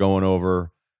Gus are going over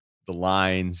the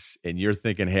lines, and you're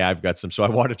thinking, hey, I've got some. So I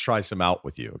want to try some out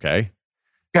with you. Okay.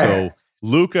 So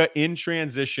Luka in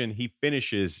transition, he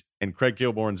finishes, and Craig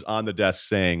Kilborn's on the desk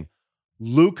saying,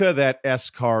 "Luka, that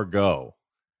S-car go."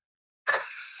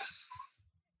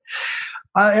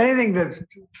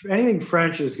 Anything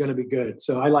French is going to be good,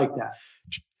 so I like that.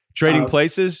 Trading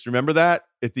Places, remember that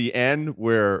at the end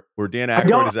where Dan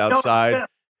Aykroyd is outside?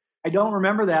 I don't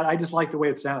remember that. I just like the way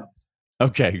it sounds.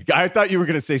 Okay, I thought you were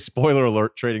going to say spoiler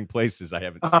alert, Trading Places. I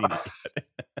haven't seen it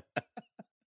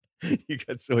yet. You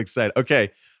got so excited.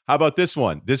 Okay, how about this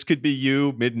one? This could be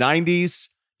you, mid-90s.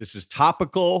 This is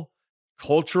topical,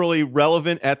 culturally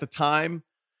relevant at the time.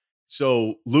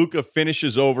 So Luka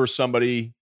finishes over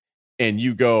somebody, and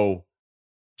you go,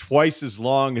 "Twice as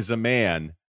long as a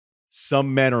man.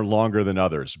 Some men are longer than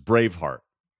others." Braveheart.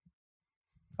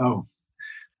 Oh,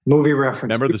 movie reference.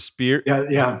 Remember the spear?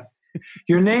 Yeah.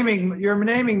 You're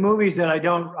naming movies that I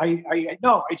don't. I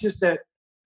know. It's just that.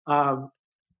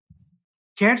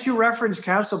 Can't you reference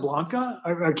Casablanca?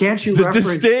 Or can't you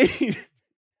reference disdain?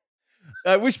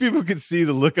 I wish people could see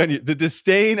the look on you, the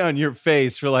disdain on your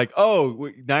face for like, oh,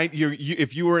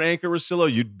 if you were an Anchor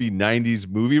Rosillo, you'd be 90s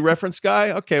movie reference guy.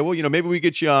 Okay, well, maybe we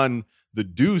get you on The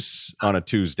Deuce on a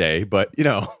Tuesday, but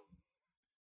they're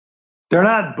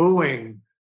not booing.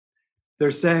 They're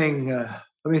saying, let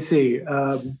me see.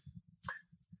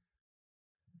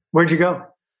 Where'd you go?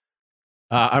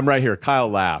 I'm right here. Kyle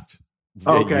laughed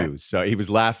at you. So he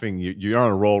was laughing. You're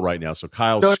on a roll right now. So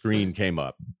Kyle's screen came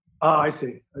up. Oh, I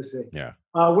see. Yeah.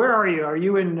 Where are you? Are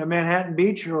you in Manhattan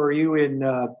Beach or are you in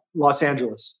Los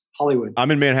Angeles, Hollywood? I'm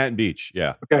in Manhattan Beach.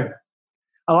 Yeah. Okay.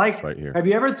 I like right here. Have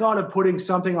you ever thought of putting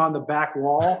something on the back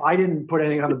wall? I didn't put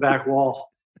anything on the back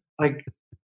wall. Like,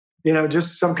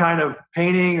 just some kind of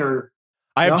painting or.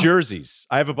 I have jerseys.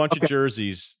 I have a bunch of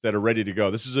jerseys that are ready to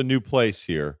go. This is a new place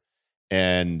here.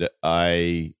 And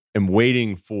I am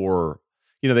waiting for,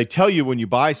 they tell you when you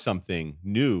buy something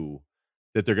new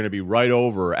that they're going to be right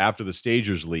over after the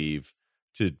stagers leave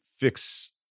to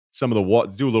fix some of the wall,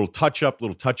 do a little touch up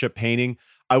painting.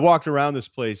 I walked around this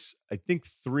place, I think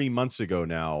 3 months ago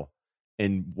now,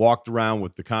 and walked around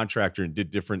with the contractor and did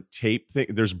different tape thing.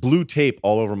 There's blue tape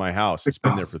all over my house. It's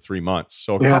been there for 3 months.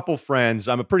 So a couple friends,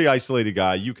 I'm a pretty isolated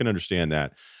guy. You can understand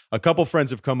that. A couple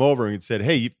friends have come over and said,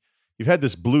 "Hey, you've had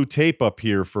this blue tape up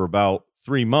here for about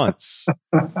 3 months."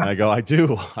 And I go, "I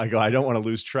do." I don't want to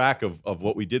lose track of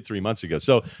what we did 3 months ago.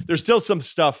 So there's still some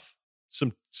stuff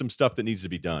that needs to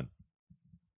be done.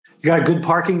 You got good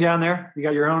parking down there? You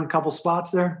got your own couple spots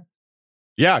there?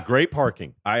 Yeah, great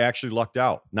parking. I actually lucked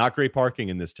out. Not great parking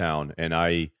in this town. And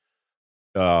I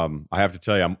have to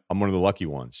tell you, I'm one of the lucky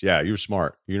ones. Yeah, you're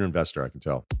smart. You're an investor, I can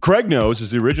tell. Craig knows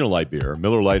is the original light beer.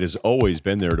 Miller Lite has always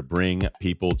been there to bring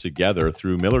people together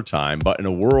through Miller Time. But in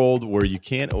a world where you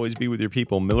can't always be with your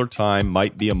people, Miller Time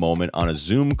might be a moment on a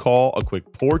Zoom call, a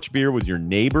quick porch beer with your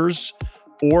neighbors,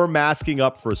 or masking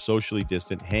up for a socially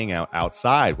distant hangout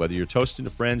outside. Whether you're toasting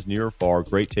to friends near or far,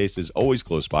 great taste is always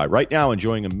close by. Right now,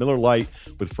 enjoying a Miller Lite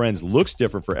with friends looks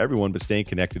different for everyone, but staying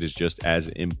connected is just as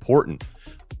important.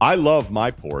 I love my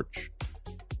porch,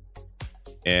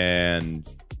 and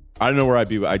I don't know where I'd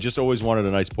be. I just always wanted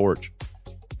a nice porch.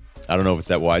 I don't know if it's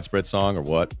that Widespread song or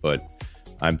what, but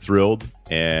I'm thrilled.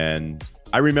 And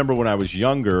I remember when I was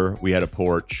younger, we had a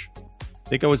porch. I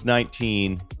think I was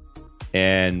 19,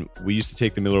 and we used to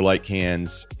take the Miller Lite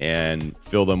cans and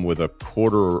fill them with a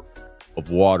quarter of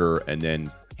water and then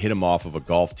hit them off of a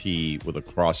golf tee with a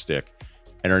cross stick.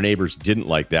 And our neighbors didn't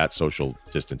like that social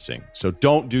distancing. So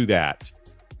don't do that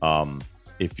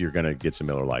if you're going to get some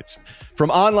Miller Lites. From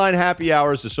online happy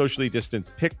hours to socially distant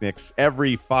picnics,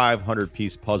 every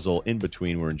 500-piece puzzle in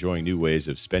between, we're enjoying new ways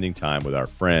of spending time with our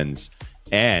friends.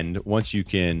 And once you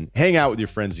can hang out with your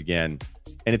friends again,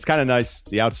 and it's kind of nice,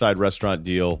 the outside restaurant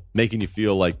deal, making you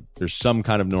feel like there's some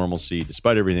kind of normalcy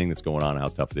despite everything that's going on, how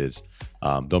tough it is.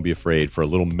 Don't be afraid for a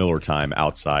little Miller Time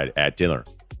outside at dinner.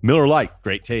 Miller Lite,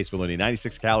 great taste with only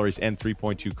 96 calories and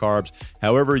 3.2 carbs.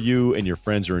 However you and your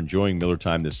friends are enjoying Miller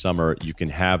Time this summer, you can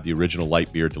have the original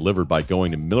light beer delivered by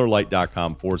going to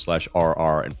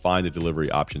MillerLite.com/RR and find the delivery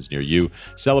options near you.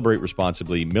 Celebrate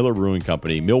responsibly. Miller Brewing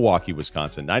Company, Milwaukee,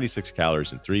 Wisconsin. 96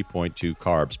 calories and 3.2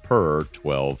 carbs per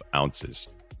 12 ounces.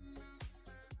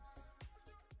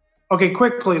 Okay,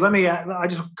 quickly, let me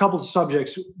just a couple of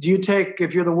subjects. Do you take,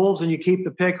 if you're the Wolves and you keep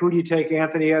the pick, who do you take,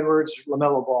 Anthony Edwards,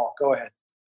 LaMelo Ball? Go ahead.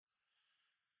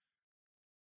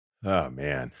 Oh,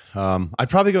 man. I'd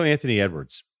probably go Anthony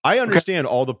Edwards. I understand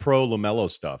all the pro LaMelo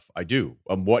stuff. I do.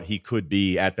 What he could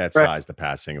be at that size, the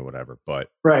passing or whatever. But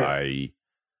I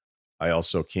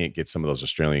also can't get some of those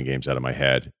Australian games out of my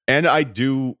head. And I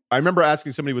remember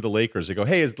asking somebody with the Lakers, they go,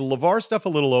 "Hey, is the LeVar stuff a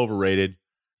little overrated?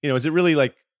 Is it really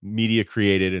like media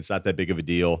created? It's not that big of a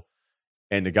deal."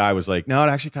 And the guy was like, no, it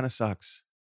actually kind of sucks.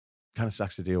 Kind of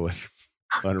sucks to deal with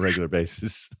on a regular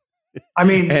basis. I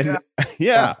mean, and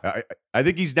I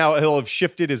think he'll have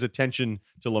shifted his attention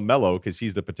to LaMelo because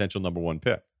he's the potential number 1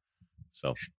 pick.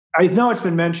 So I know it's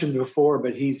been mentioned before,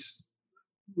 but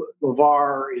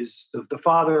LeVar is the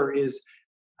father is.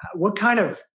 What kind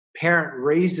of parent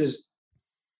raises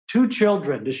 2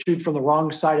 children to shoot from the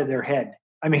wrong side of their head?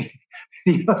 I mean,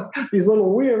 these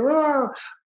little weird.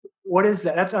 What is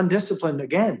that? That's undisciplined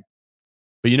again.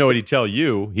 But you know what he'd tell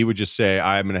you? He would just say,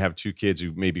 I'm going to have 2 kids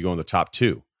who maybe go in the top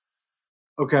 2.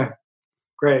 Okay,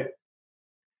 great.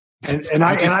 And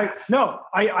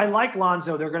I like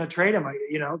Lonzo. They're going to trade him.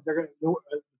 The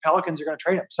Pelicans are going to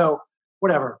trade him. So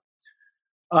whatever.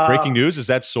 Breaking news, is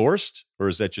that sourced or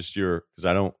is that just because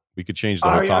we could change the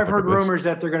whole topic. I've heard rumors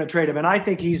that they're going to trade him, and I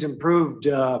think he's improved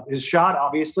his shot,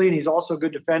 obviously, and he's also a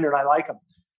good defender, and I like him.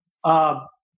 I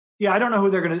don't know who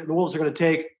the Wolves are going to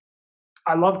take.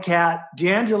 I love Cat.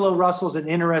 D'Angelo Russell's an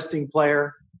interesting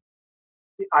player.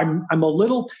 I'm a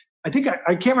little. I think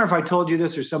I can't remember if I told you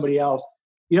this or somebody else.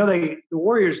 The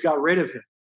Warriors got rid of him.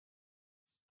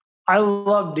 I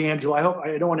love D'Angelo.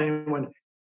 I don't want anyone.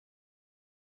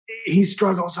 He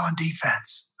struggles on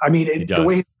defense. I mean, he does. The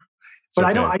way.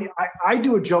 But okay. I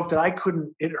do a joke that I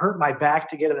couldn't. It hurt my back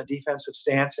to get in a defensive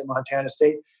stance in Montana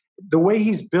State. The way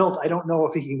he's built, I don't know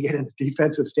if he can get in a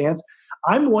defensive stance.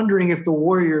 I'm wondering if the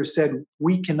Warriors said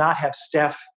we cannot have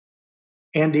Steph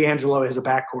and D'Angelo as a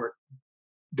backcourt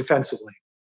defensively.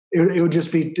 It would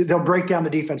just be they'll break down the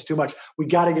defense too much. We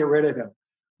got to get rid of him.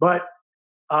 But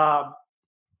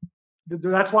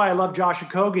that's why I love Josh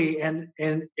Okogie. And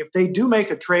if they do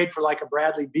make a trade for like a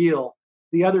Bradley Beal,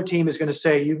 the other team is going to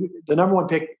say the number 1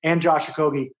 pick and Josh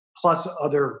Okogie plus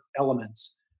other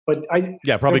elements. But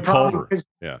probably Culver.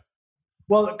 Yeah.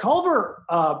 Well, Culver,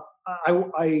 I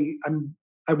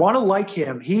want to like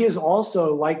him. He is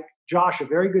also, like Josh, a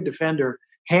very good defender,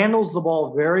 handles the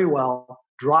ball very well,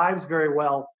 drives very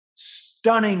well,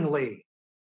 stunningly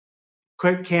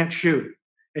can't shoot,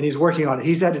 and he's working on it.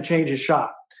 He's had to change his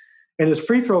shot, and his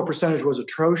free throw percentage was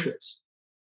atrocious.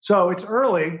 So it's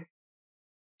early.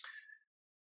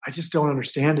 I just don't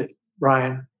understand it,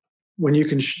 Brian. When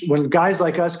when guys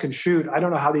like us can shoot, I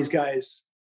don't know how these guys,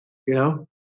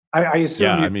 I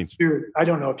assume you can shoot. I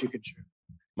don't know if you can shoot.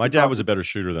 My dad was a better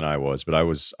shooter than I was, but I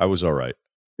was all right.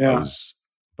 Yeah.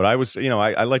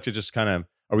 I like to just kind of,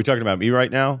 are we talking about me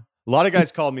right now? A lot of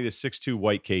guys called me the 6'2"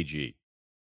 white KG.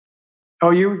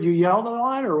 Oh, you yelled a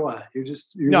lot or what?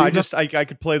 I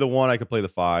could play the 1, I could play the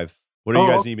 5. What do you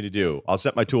guys need me to do? I'll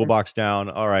set my toolbox down.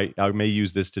 All right. I may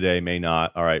use this today, may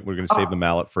not. All right. We're going to save the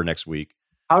mallet for next week.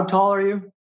 How tall are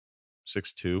you?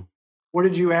 6'2". What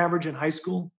did you average in high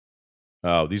school?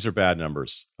 Oh, these are bad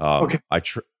numbers. Okay.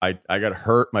 I got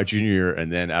hurt my junior year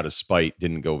and then out of spite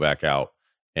didn't go back out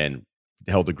and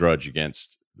held a grudge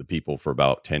against the people for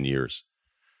about 10 years.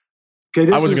 Okay,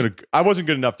 I wasn't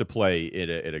good enough to play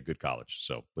at a good college.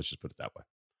 So let's just put it that way.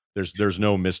 There's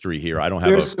no mystery here. I don't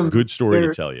have a good story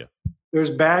to tell you. There's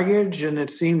baggage, and it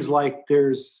seems like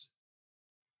there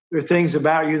are things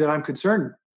about you that I'm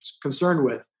concerned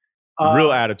with.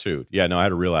 Real attitude. Yeah, no, I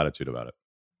had a real attitude about it.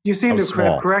 You seem to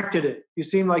have corrected it. You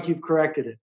seem like you've corrected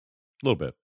it. A little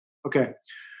bit. Okay.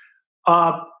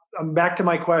 I'm back to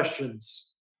my questions.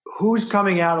 Who's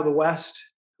coming out of the West?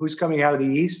 Who's coming out of the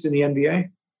East in the NBA?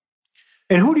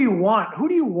 And who do you want? Who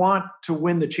do you want to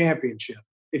win the championship?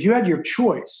 If you had your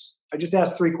choice, I just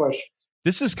asked 3 questions.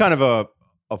 This is kind of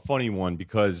a funny one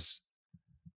because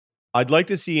I'd like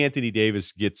to see Anthony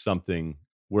Davis get something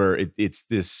where it's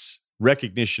this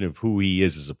recognition of who he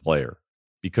is as a player.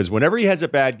 Because whenever he has a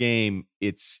bad game,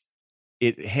 it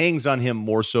hangs on him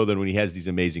more so than when he has these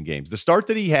amazing games. The start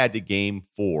that he had to game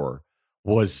 4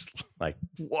 was like,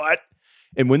 what?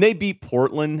 And when they beat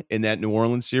Portland in that New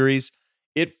Orleans series,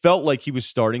 it felt like he was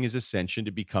starting his ascension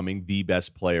to becoming the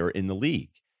best player in the league.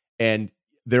 And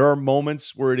there are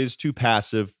moments where it is too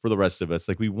passive for the rest of us.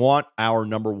 Like we want our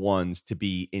number ones to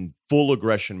be in full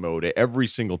aggression mode every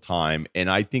single time. And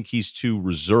I think he's too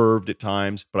reserved at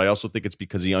times, but I also think it's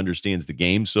because he understands the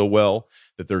game so well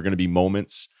that there are going to be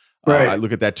moments. Right. I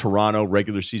look at that Toronto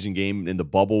regular season game in the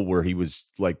bubble where he was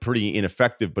like pretty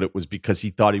ineffective, but it was because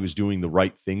he thought he was doing the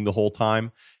right thing the whole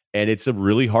time. And it's a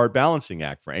really hard balancing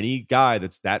act for any guy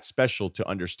that's that special to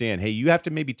understand, hey, you have to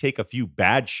maybe take a few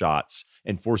bad shots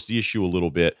and force the issue a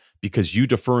little bit because you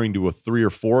deferring to a 3 or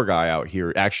 4 guy out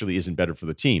here actually isn't better for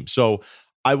the team. So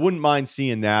I wouldn't mind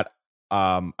seeing that.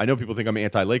 I know people think I'm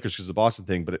anti-Lakers because of the Boston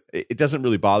thing, but it doesn't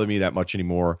really bother me that much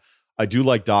anymore. I do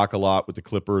like Doc a lot with the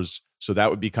Clippers, so that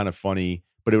would be kind of funny.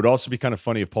 But it would also be kind of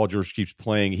funny if Paul George keeps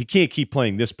playing. He can't keep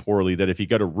playing this poorly that if he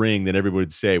got a ring, then everybody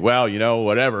would say, well,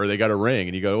 whatever, they got a ring.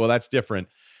 And you go, well, that's different.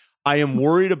 I am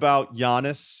worried about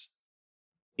Giannis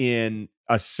in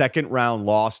a second round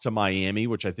loss to Miami,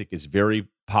 which I think is very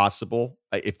possible.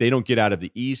 If they don't get out of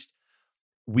the East,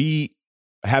 we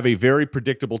have a very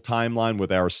predictable timeline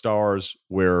with our stars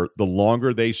where the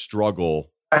longer they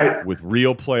struggle with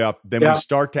real playoff, then we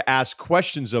start to ask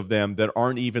questions of them that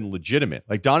aren't even legitimate.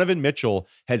 Like Donovan Mitchell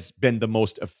has been the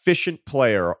most efficient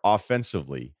player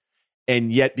offensively. And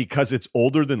yet, because it's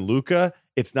older than Luka,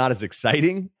 it's not as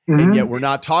exciting. Mm-hmm. And yet we're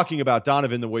not talking about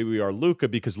Donovan the way we are Luka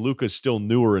because Luka is still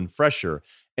newer and fresher.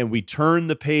 And we turn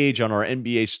the page on our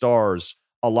NBA stars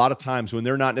a lot of times when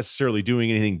they're not necessarily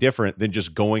doing anything different than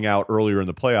just going out earlier in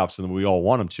the playoffs than we all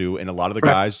want them to. And a lot of the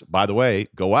guys, by the way,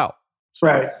 go out. So.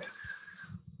 Right.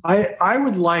 I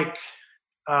would like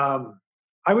the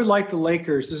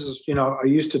Lakers. This is, I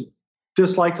used to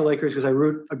dislike the Lakers because I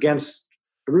root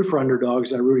for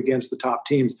underdogs. I root against the top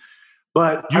teams,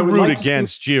 but you root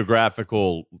against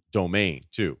geographical domain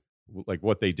too, like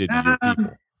what they did to your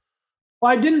people.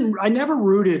 Well, I never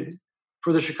rooted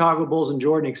for the Chicago Bulls and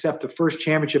Jordan except the first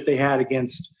championship they had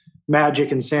against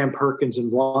Magic and Sam Perkins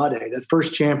and Vlade. That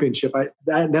first championship,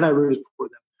 then I rooted for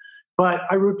them. But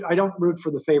I don't root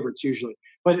for the favorites usually.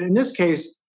 But in this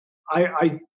case,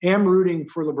 I am rooting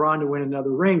for LeBron to win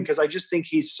another ring because I just think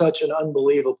he's such an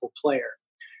unbelievable player.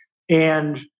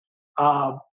 And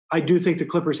I do think the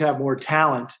Clippers have more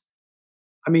talent.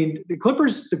 I mean, the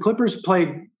Clippers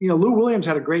played, Lou Williams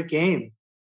had a great game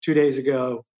 2 days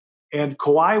ago, and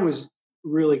Kawhi was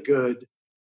really good.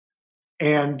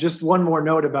 And just one more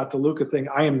note about the Luka thing.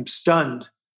 I am stunned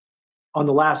on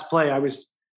the last play.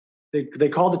 They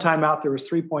called the timeout. There was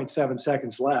 3.7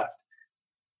 seconds left.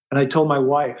 And I told my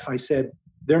wife, I said,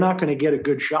 they're not going to get a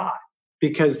good shot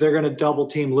because they're going to double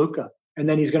team Luka. And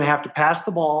then he's going to have to pass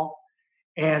the ball.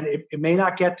 And it may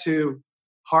not get to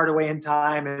Hardaway in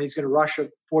time. And he's going to rush a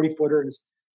 40-footer.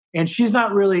 And she's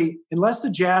not really, unless the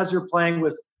Jazz are playing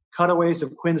with cutaways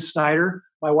of Quinn Snyder,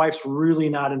 my wife's really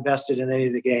not invested in any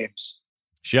of the games.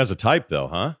 She has a type though,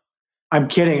 huh? I'm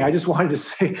kidding. I just wanted to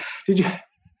say,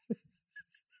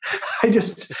 I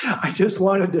just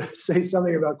wanted to say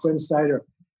something about Quinn Snyder.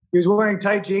 He was wearing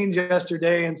tight jeans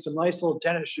yesterday and some nice little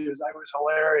tennis shoes. I was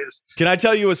hilarious. Can I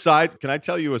tell you a side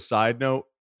note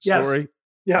story?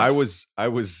 Yes. I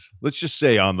was let's just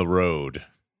say on the road.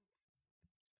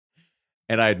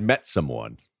 And I had met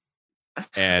someone.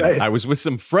 And I was with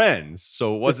some friends,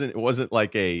 so it wasn't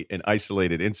like an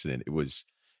isolated incident. It was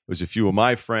a few of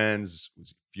my friends, it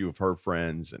was a few of her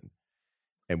friends,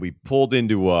 and we pulled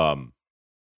into a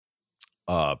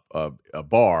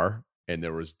bar, and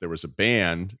there was a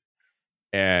band,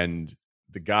 and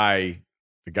the guy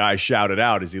shouted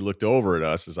out as he looked over at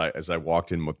us as I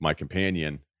walked in with my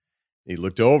companion. He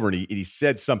looked over and he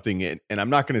said something, and I'm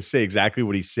not going to say exactly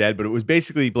what he said, but it was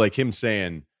basically like him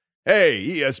saying, "Hey,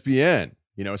 ESPN,"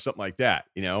 something like that,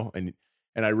 and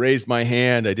I raised my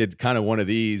hand. I did kind of one of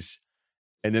these,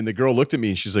 and then the girl looked at me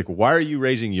and she's like, "Why are you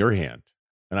raising your hand?"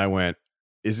 And I went,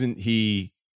 "Isn't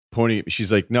he pointing at me?"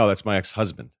 She's like, "No, that's my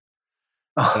ex-husband."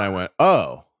 And I went,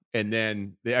 "Oh." And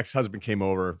then the ex-husband came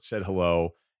over, said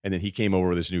hello, and then he came over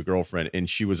with his new girlfriend, and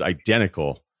she was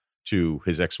identical to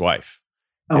his ex-wife.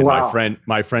 Oh, and wow.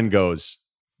 my friend goes,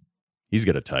 "He's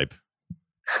got a type."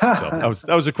 So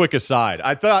that was a quick aside.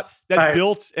 I thought that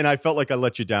built, and I felt like I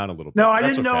let you down a little bit. No, I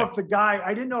didn't know if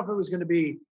I didn't know if it was going to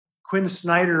be Quinn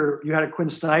Snyder. You had a Quinn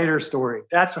Snyder story.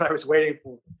 That's what I was waiting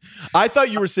for. I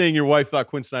thought you were saying your wife thought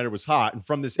Quinn Snyder was hot, and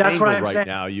from this angle right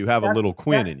now, you have a little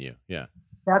Quinn in you. Yeah,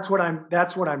 that's what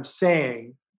I'm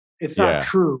saying. It's not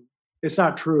true. It's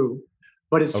not true,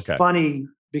 but it's funny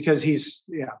because he's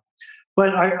But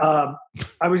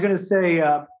I was going to say,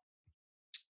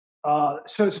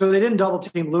 so they didn't double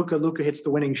team Luka. Luka hits the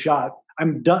winning shot.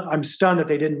 I'm stunned that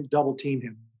they didn't double team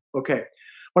him. Okay,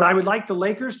 but I would like the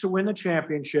Lakers to win the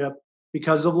championship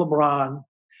because of LeBron.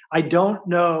 I don't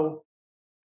know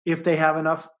if they have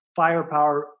enough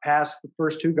firepower past the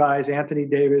first two guys, Anthony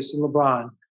Davis and LeBron,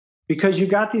 because you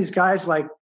got these guys like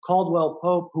Caldwell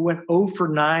Pope who went 0 for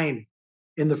 9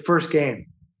 in the first game.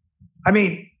 I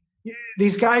mean,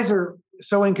 these guys are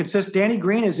so inconsistent. Danny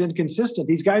Green is inconsistent.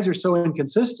 These guys are so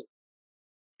inconsistent.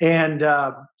 And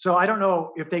so I don't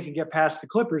know if they can get past the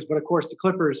Clippers, but of course the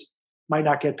Clippers might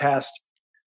not get past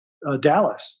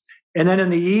Dallas. And then in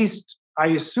the East, I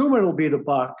assume it'll be the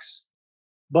Bucks,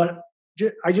 but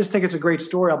I just think it's a great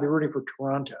story. I'll be rooting for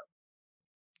Toronto.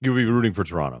 You'll be rooting for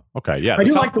Toronto. Okay, yeah. I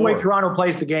do like the way Toronto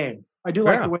plays the game. I do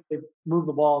like the way they move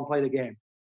the ball and play the game.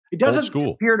 It doesn't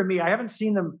appear to me, I haven't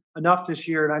seen them enough this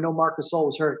year, and I know Marc Gasol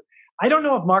was hurt. I don't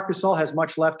know if Marc Gasol has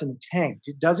much left in the tank.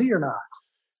 Does he or not?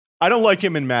 I don't like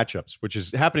him in matchups, which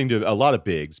is happening to a lot of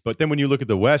bigs. But then when you look at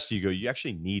the West, you go, you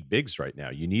actually need bigs right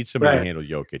now. You need somebody to handle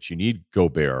Jokic. You need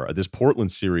Gobert. This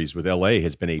Portland series with LA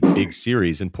has been a big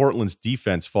series, and Portland's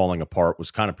defense falling apart was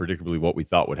kind of predictably what we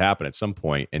thought would happen at some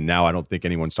point. And now I don't think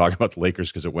anyone's talking about the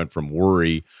Lakers because it went from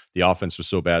worry, the offense was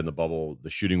so bad in the bubble,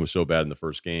 the shooting was so bad in the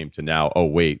first game, to now, oh,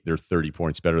 wait, they're 30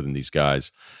 points better than these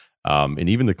guys. And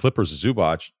even the Clippers,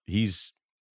 Zubac,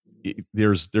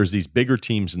 there's these bigger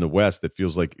teams in the West that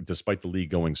feels like, despite the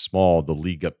league going small, the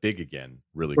league got big again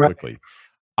really quickly.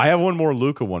 I have one more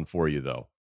Luka one for you, though.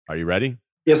 Are you ready?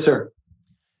 Yes, sir.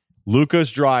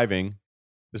 Luka's driving.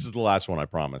 This is the last one, I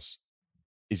promise.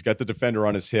 He's got the defender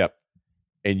on his hip,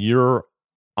 and you're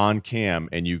on cam,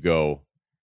 and you go,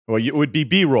 well, it would be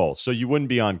B-roll, so you wouldn't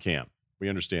be on cam. We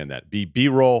understand that. Be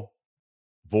B-roll,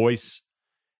 voice.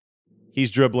 He's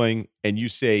dribbling, and you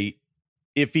say,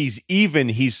 if he's even,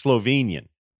 he's Slovenian.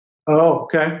 Oh,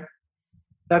 okay.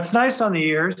 That's nice on the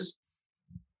ears.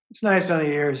 It's nice on the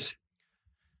ears.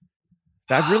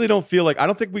 I really don't feel like, I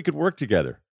don't think we could work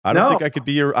together. I don't think I could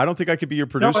be your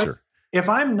producer. No, if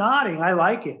I'm nodding, I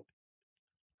like it.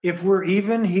 If we're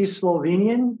even, he's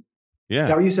Slovenian. Yeah. Is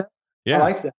that what you said? Yeah. I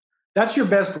like that. That's your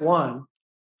best one.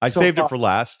 I saved it for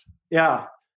last. Yeah.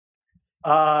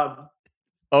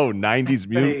 90s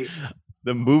music.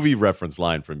 The movie reference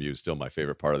line from you is still my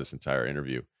favorite part of this entire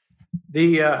interview.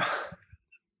 So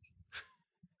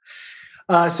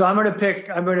I'm going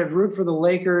to root for the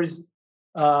Lakers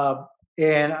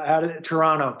and out of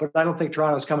Toronto, but I don't think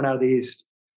Toronto's coming out of the East.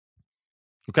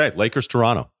 Okay. Lakers,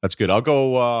 Toronto. That's good. I'll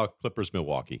go Clippers,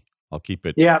 Milwaukee. I'll keep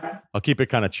it. Yeah. I'll keep it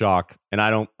kind of chalk, and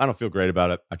I don't feel great about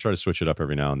it. I try to switch it up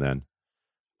every now and then.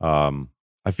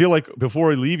 I feel like before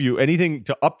we leave you, anything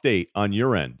to update on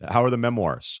your end? How are the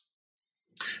memoirs?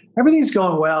 Everything's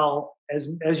going well.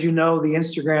 As you know, the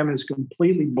Instagram is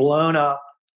completely blown up.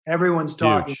 Everyone's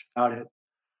talking about it.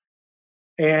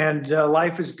 And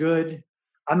life is good.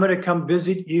 I'm going to come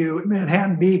visit you at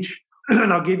Manhattan Beach,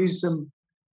 and I'll give you some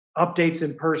updates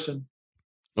in person.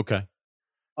 Okay.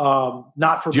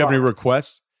 Not for. Do you have any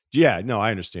requests? Yeah, no,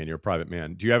 I understand. You're a private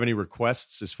man. Do you have any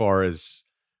requests as far as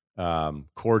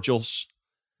cordials?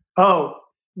 Oh,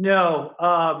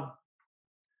 no.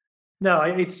 No,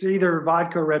 it's either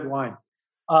vodka or red wine.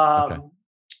 Okay.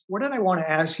 What did I want to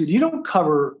ask you? You don't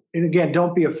cover, and again,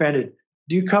 don't be offended.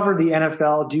 Do you cover the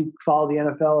NFL? Do you follow the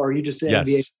NFL, or are you just the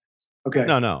NBA? Okay.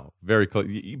 No. Very close.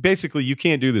 Basically, you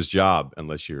can't do this job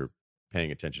unless you're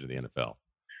paying attention to the NFL.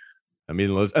 I mean,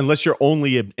 unless you're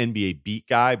only an NBA beat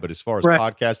guy. But as far as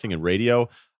podcasting and radio,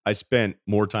 I spent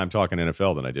more time talking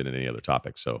NFL than I did in any other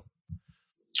topic. So,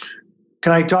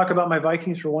 can I talk about my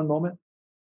Vikings for one moment?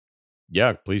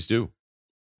 Yeah, please do.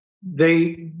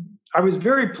 I was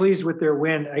very pleased with their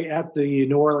win at the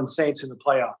New Orleans Saints in the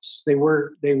playoffs. They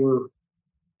were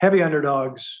heavy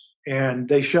underdogs, and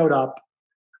they showed up.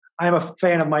 I'm a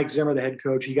fan of Mike Zimmer, the head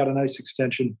coach. He got a nice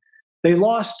extension. They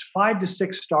lost 5 to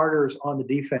 6 starters on the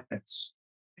defense,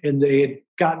 and they had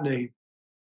gotten a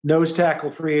nose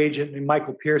tackle free agent named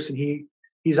Michael Pearson.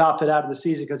 He's opted out of the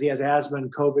season because he has asthma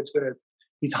and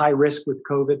he's high risk with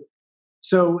COVID.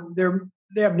 So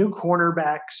they have new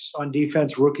cornerbacks on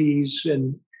defense, rookies,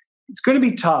 and it's going to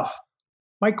be tough.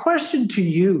 My question to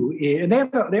you is, and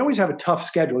they always have a tough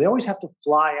schedule. They always have to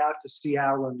fly out to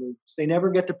Seattle and lose. They never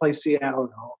get to play Seattle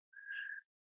at home.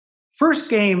 First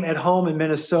game at home in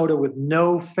Minnesota with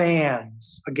no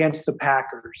fans against the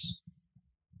Packers.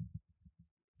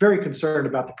 Very concerned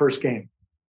about the first game.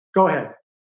 Go ahead.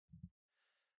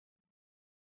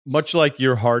 Much like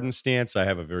your Harden stance, I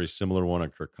have a very similar one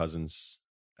on Kirk Cousins.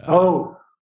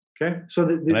 Okay. So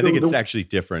I think it's actually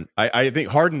different. I think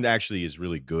Harden actually is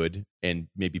really good, and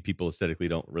maybe people aesthetically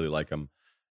don't really like him.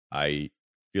 I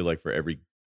feel like for every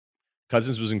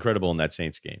Cousins was incredible in that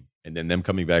Saints game, and then them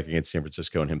coming back against San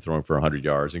Francisco and him throwing for 100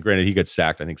 yards. And granted, he got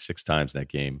sacked, I think, 6 times in that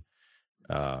game.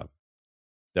 That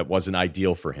wasn't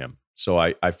ideal for him. So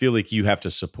I feel like you have to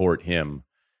support him.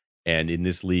 And in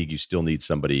this league, you still need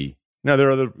somebody. Now, there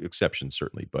are other exceptions,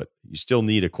 certainly, but you still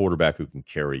need a quarterback who can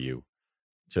carry you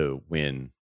to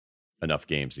win enough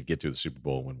games to get to the Super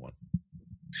Bowl and win one.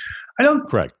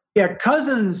 Correct. Yeah,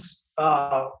 Cousins,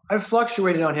 I've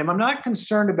fluctuated on him. I'm not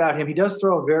concerned about him. He does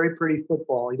throw a very pretty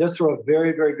football. He does throw a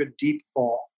very, very good deep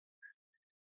ball.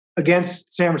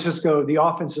 Against San Francisco, the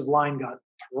offensive line got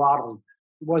throttled.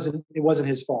 It wasn't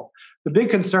his fault. The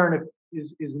big concern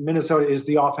is in Minnesota is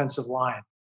the offensive line.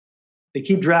 They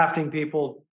keep drafting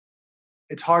people.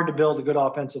 It's hard to build a good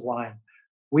offensive line.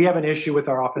 We have an issue with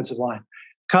our offensive line.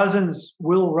 Cousins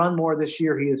will run more this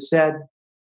year, he has said.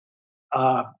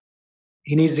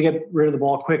 He needs to get rid of the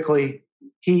ball quickly.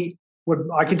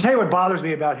 I can tell you what bothers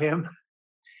me about him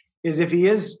is if he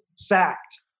is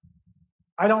sacked.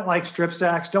 I don't like strip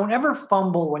sacks. Don't ever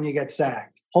fumble when you get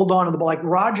sacked. Hold on to the ball. Like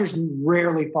Rodgers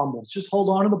rarely fumbles. Just hold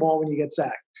on to the ball when you get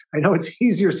sacked. I know it's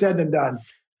easier said than done.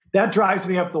 That drives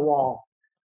me up the wall.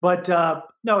 But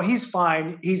no, he's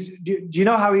fine. Do you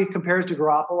know how he compares to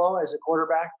Garoppolo as a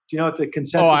quarterback? Do you know what the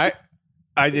consensus?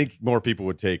 I think more people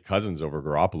would take Cousins over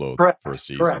Garoppolo for a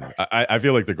season. Correct. I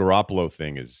feel like the Garoppolo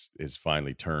thing is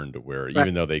finally turned to where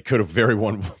even though they could have very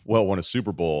well won a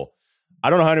Super Bowl, I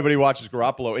don't know how anybody watches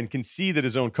Garoppolo and can see that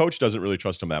his own coach doesn't really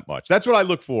trust him that much. That's what I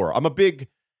look for. I'm a big,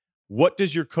 what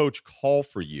does your coach call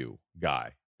for you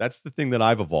guy? That's the thing that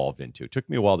I've evolved into. It took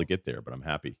me a while to get there, but I'm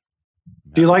happy.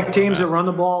 Do you like teams that run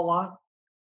the ball a lot?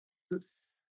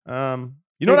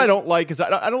 You know what I don't like is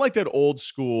I don't like that old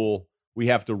school, we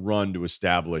have to run to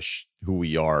establish who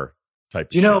we are type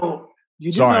of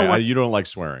shit. Sorry, you don't like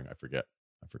swearing. I forget.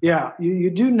 Yeah, you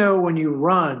do know when you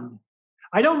run.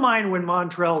 I don't mind when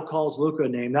Montrell calls Luka a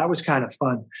name. That was kind of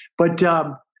fun. But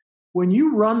when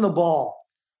you run the ball,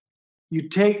 you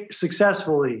take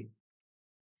successfully,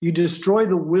 you destroy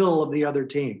the will of the other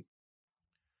team.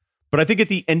 But I think at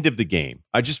the end of the game,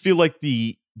 I just feel like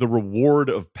the reward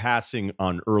of passing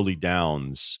on early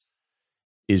downs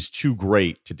is too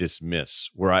great to dismiss.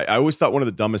 Where I always thought one of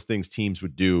the dumbest things teams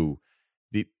would do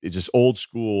is just old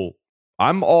school.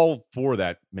 I'm all for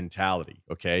that mentality,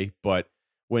 okay? But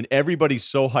when everybody's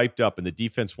so hyped up and the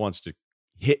defense wants to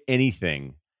hit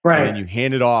anything, right, and then you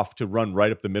hand it off to run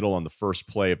right up the middle on the first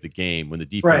play of the game when the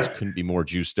defense couldn't be more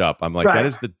juiced up, I'm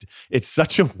like, it's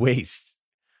such a waste.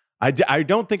 I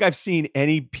don't think I've seen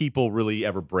any people really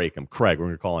ever break them. Craig, we're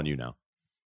going to call on you now.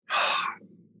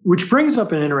 Which brings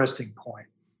up an interesting point.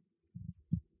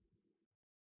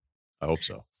 I hope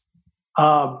so.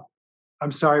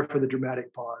 I'm sorry for the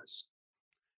dramatic pause.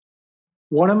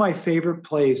 One of my favorite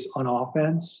plays on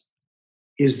offense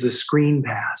is the screen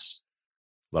pass.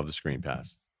 Love the screen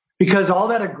pass. Because all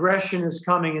that aggression is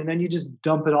coming and then you just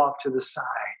dump it off to the side.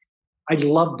 I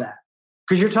love that.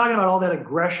 Because you're talking about all that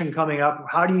aggression coming up.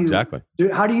 How do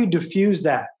you diffuse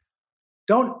that?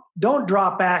 Don't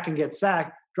drop back and get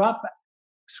sacked. Drop back,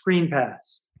 screen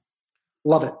pass.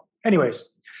 Love it.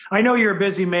 Anyways, I know you're a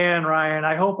busy man, Ryan.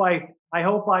 I hope I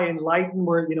enlighten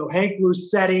where, Hank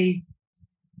Lucetti,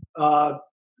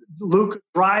 Luka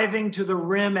driving to the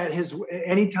rim at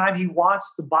anytime he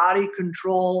wants, the body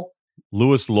control.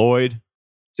 Lewis Lloyd.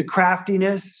 The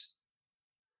craftiness.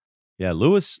 Yeah,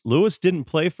 Lewis didn't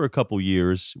play for a couple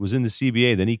years. Was in the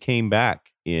CBA. Then he came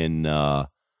back in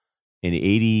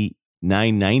 89,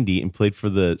 90 and played for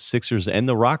the Sixers and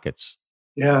the Rockets.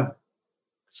 Yeah.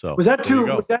 So was that too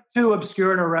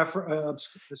obscure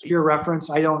obscure reference?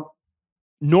 I don't.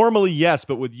 Normally, yes,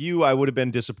 but with you, I would have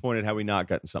been disappointed had we not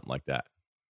gotten something like that.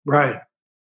 Right.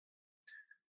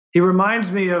 He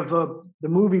reminds me of the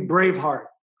movie Braveheart.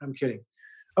 I'm kidding.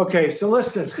 Okay, so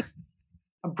listen,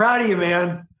 I'm proud of you,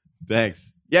 man.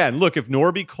 Thanks. Yeah, and look, if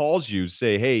Norby calls you,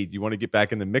 say, hey, do you want to get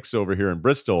back in the mix over here in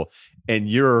Bristol, and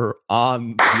you're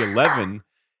on the 11,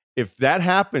 if that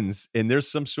happens and there's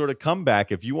some sort of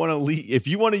comeback, if you want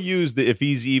to use the if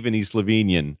he's even, he's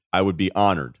Slovenian, I would be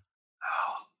honored.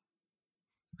 Oh,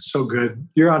 so good.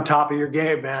 You're on top of your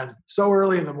game, man. So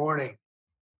early in the morning.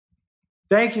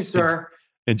 Thank you, sir.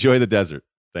 Enjoy the desert.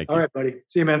 Thank you. All right, buddy.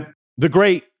 See you, man. The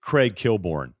great Craig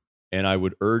Kilborn. And I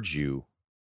would urge you,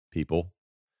 people,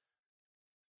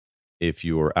 if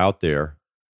you are out there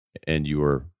and you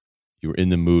are in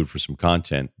the mood for some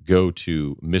content, go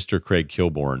to Mr. Craig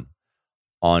Kilborn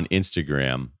on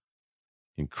Instagram.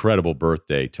 Incredible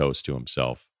birthday toast to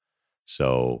himself.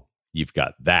 So you've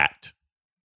got that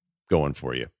going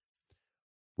for you,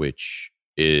 which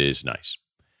is nice.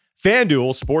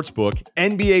 FanDuel Sportsbook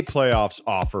NBA playoffs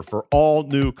offer for all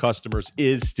new customers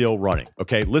is still running.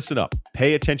 Okay, listen up.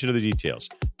 Pay attention to the details.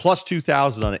 Plus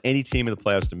 2,000 on any team in the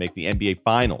playoffs to make the NBA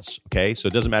Finals. Okay, so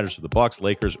it doesn't matter if it's the Bucks,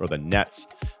 Lakers, or the Nets.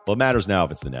 Well, it matters now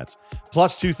if it's the Nets.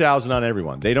 Plus 2,000 on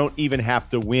everyone. They don't even have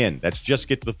to win. That's just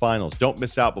get to the finals. Don't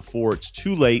miss out before it's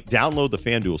too late. Download the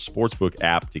FanDuel Sportsbook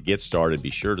app to get started.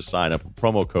 Be sure to sign up with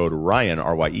promo code Ryan,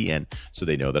 R-Y-E-N, so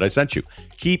they know that I sent you.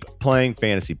 Keep playing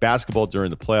fantasy basketball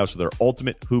during the playoffs with our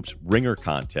Ultimate Hoops Ringer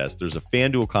contest. There's a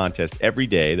FanDuel contest every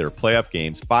day. There are playoff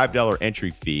games, $5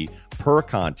 entry fee per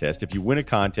contest. If you win a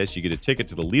contest, you get a ticket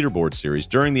to the leaderboard series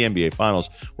during the NBA Finals,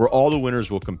 where all the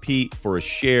winners will compete for a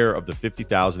share of the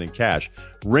 $50,000 in cash,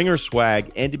 Ringer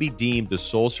swag, and to be deemed the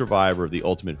sole survivor of the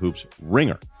Ultimate Hoops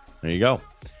Ringer. There you go.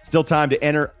 Still time to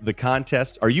enter the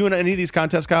contest. Are you in any of these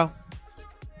contests, Kyle?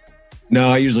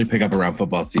 No, I usually pick up around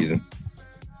football season.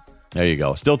 There you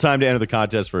go. Still time to enter the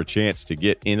contest for a chance to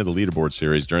get into the leaderboard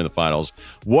series during the finals.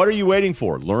 What are you waiting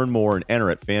for? Learn more and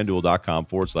enter at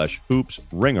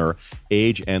FanDuel.com/hoopsringer.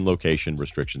 Age and location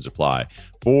restrictions apply.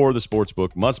 For the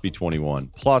sportsbook, must be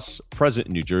 21 plus, present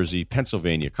in New Jersey,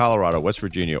 Pennsylvania, Colorado, West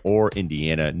Virginia, or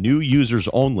Indiana. New users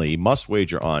only. Must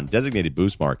wager on designated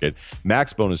boost market.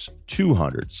 Max bonus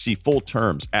 200. See full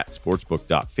terms at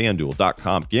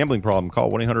sportsbook.fanduel.com. Gambling problem?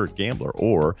 Call 1-800-GAMBLER.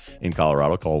 Or in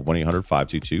Colorado, call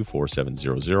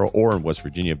 1-800-522-4700. Or in West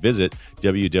Virginia, visit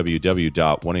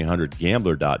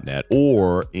www.1800gambler.net.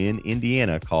 Or in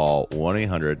Indiana, call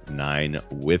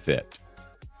 1-800-9-WITH-IT.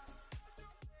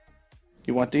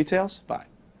 You want details? Fine.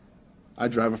 I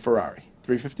drive a Ferrari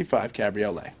 355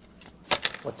 Cabriolet.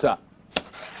 What's up?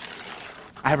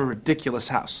 I have a ridiculous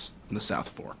house in the South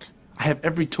Fork. I have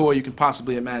every toy you can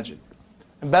possibly imagine.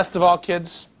 And best of all,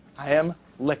 kids, I am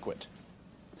liquid.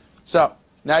 So,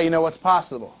 now you know what's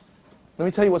possible. Let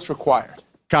me tell you what's required.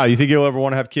 Kyle, you think you'll ever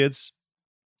want to have kids?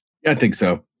 Yeah, I think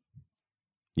so.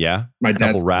 Yeah? My A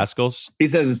couple dad's- rascals He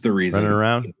says it's the reason. running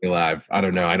around? to be alive. I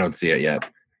don't know. I don't see it yet.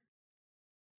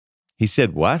 He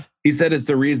said what? He said it's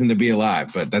the reason to be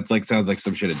alive, but that's sounds like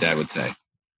some shit a dad would say.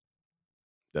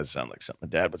 Does sound like something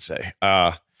Dad would say.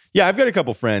 Yeah, I've got a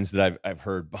couple friends that I've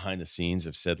heard behind the scenes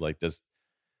have said, like, does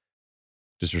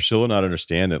Drusilla not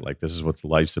understand that, like, this is what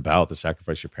life's about, the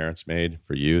sacrifice your parents made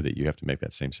for you, that you have to make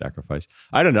that same sacrifice?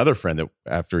 I had another friend that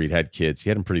after he'd had kids,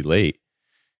 he had them pretty late,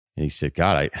 and he said,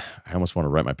 God, I almost want to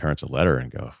write my parents a letter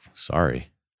and go, sorry,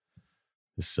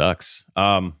 this sucks.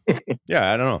 Yeah,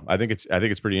 I don't know. I think it's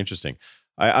pretty interesting.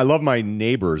 I love my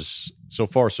neighbors. So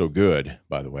far, so good,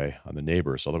 by the way, on the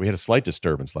neighbors. Although we had a slight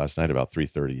disturbance last night about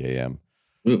 3:30 a.m.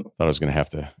 Ooh. Thought I was going to have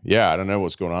to, I don't know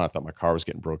what's going on. I thought my car was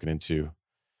getting broken into.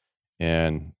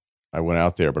 And I went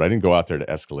out there, but I didn't go out there to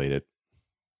escalate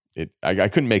it. I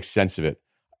couldn't make sense of it.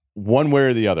 One way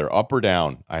or the other, up or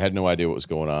down. I had no idea what was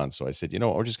going on. So I said,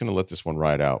 we're just going to let this one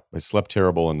ride out. I slept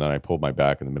terrible, and then I pulled my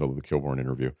back in the middle of the Kilborn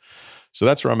interview. So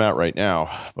that's where I'm at right now.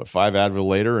 But 5 Advil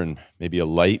later and maybe a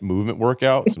light movement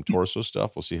workout, some torso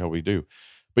stuff. We'll see how we do.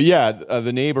 But yeah,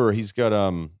 the neighbor, he's got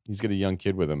a young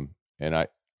kid with him, and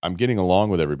I'm getting along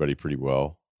with everybody pretty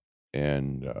well.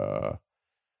 And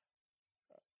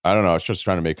I don't know. I was just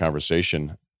trying to make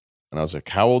conversation, and I was like,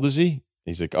 "How old is he?"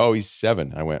 He's like, "Oh, he's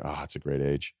 7." I went, "Oh, that's a great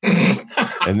age."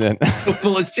 And then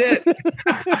Full of shit.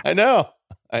 I know.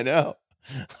 I don't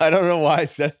know why I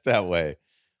said it that way,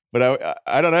 but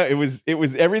I don't know. It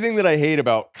was everything that I hate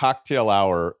about cocktail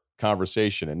hour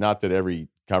conversation, and not that every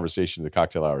conversation in the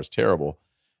cocktail hour is terrible.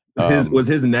 Was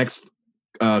his next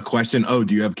question, "Oh,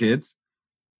 do you have kids?"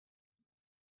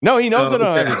 No, he knows I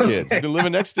don't have any okay. kids. He's been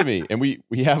living next to me, and we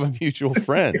have a mutual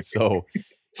friend, so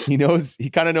he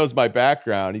kind of knows my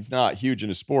background. He's not huge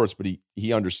into sports, but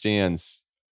he understands.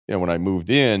 When I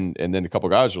moved in, and then a couple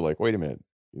guys were like, "Wait a minute,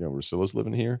 Rusilla's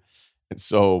living here," and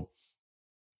so,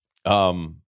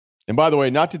 and by the way,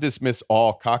 not to dismiss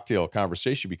all cocktail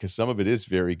conversation because some of it is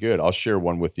very good. I'll share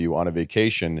one with you. On a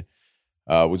vacation,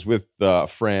 was with a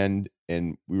friend,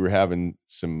 and we were having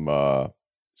some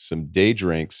day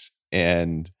drinks,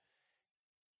 and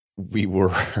we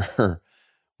were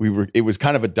it was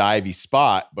kind of a divey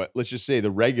spot, but let's just say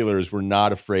the regulars were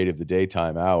not afraid of the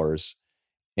daytime hours,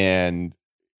 and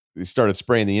they started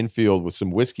spraying the infield with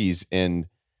some whiskeys, and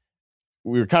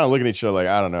we were kind of looking at each other like,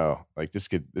 I don't know, like this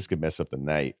could mess up the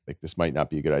night. Like this might not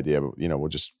be a good idea, but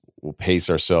we'll pace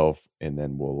ourselves, and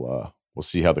then we'll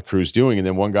see how the crew's doing. And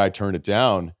then one guy turned it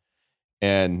down,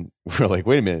 and we're like,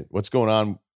 wait a minute, what's going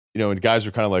on? And guys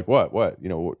were kind of like, what?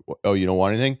 Oh, you don't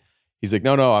want anything? He's like,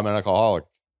 no, I'm an alcoholic.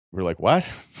 We're like, what?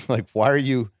 Like, why are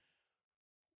you?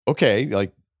 Okay,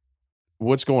 like,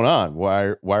 what's going on?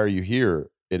 Why are you here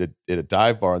at a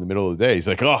dive bar in the middle of the day? He's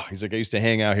like, I used to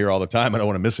hang out here all the time. I don't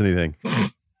want to miss anything.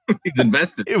 He's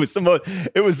invested. It was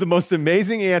the most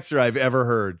amazing answer I've ever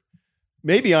heard.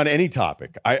 Maybe on any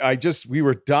topic. We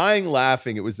were dying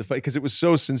laughing. It was the fight because it was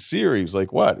so sincere. He was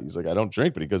like, what? He's like, I don't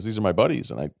drink, but he goes, these are my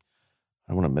buddies, and I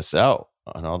want to miss out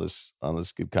on this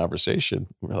good conversation.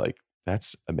 We're like,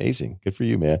 that's amazing. Good for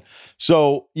you, man.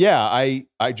 So yeah,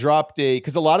 I dropped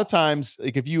because a lot of times,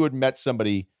 like if you had met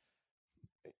somebody,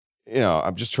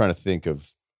 I'm just trying to think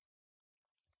of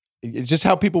it's just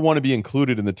how people want to be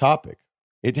included in the topic.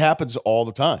 It happens all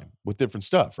the time with different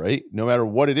stuff, right? No matter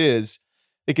what it is,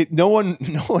 no one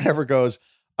ever goes,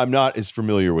 I'm not as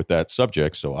familiar with that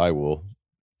subject, so I will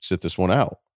sit this one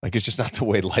out. Like it's just not the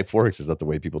way life works. It's not the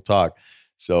way people talk.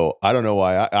 So I don't know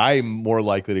why I'm more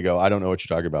likely to go, I don't know what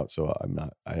you're talking about. So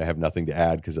I have nothing to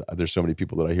add because there's so many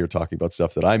people that I hear talking about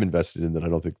stuff that I'm invested in that I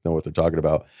don't think know what they're talking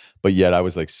about. But yet I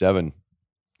was like 7.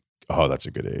 Oh, that's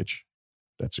a good age.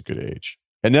 That's a good age.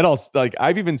 And then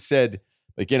I've even said,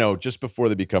 like, just before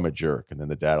they become a jerk, and then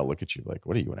the dad will look at you like,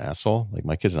 what are you, an asshole? Like,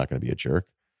 my kid's not going to be a jerk.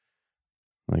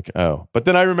 Like, oh. But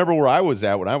then I remember where I was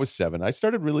at when I was 7. I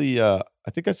started really, I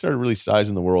think I started really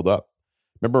sizing the world up.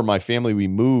 Remember my family, we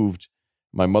moved.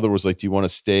 My mother was like, do you want to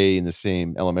stay in the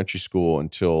same elementary school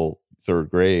until 3rd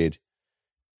grade?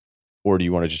 Or do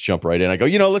you want to just jump right in? I go,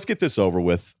 let's get this over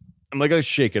with. I'm like, let's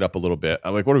shake it up a little bit.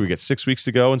 I'm like, what do we get? 6 weeks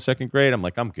to go in 2nd grade? I'm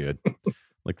like, I'm good.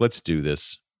 Like, let's do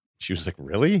this. She was like,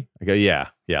 really? I go, yeah.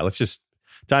 Let's just,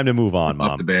 time to move on,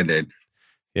 Mom. Off the Band-Aid.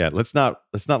 Yeah, let's not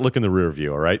look in the rear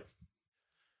view, all right?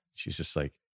 She's just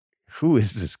like, who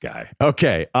is this guy?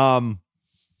 Okay. All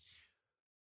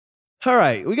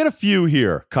right, we got a few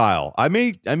here, Kyle. I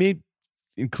may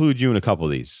include you in a couple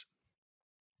of these.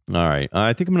 All right.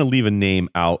 I think I'm going to leave a name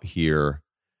out here.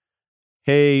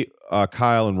 Hey,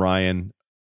 Kyle and Ryan,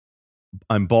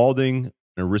 I'm balding,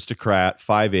 an aristocrat,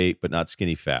 5'8", but not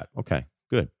skinny fat. Okay,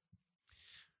 good.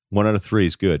 1 out of 3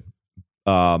 is good.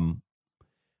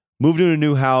 Moved into a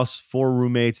new house, 4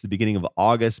 roommates at the beginning of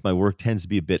August. My work tends to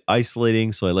be a bit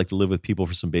isolating, so I like to live with people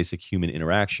for some basic human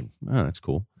interaction. Oh, that's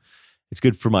cool. It's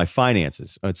good for my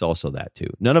finances. It's also that, too.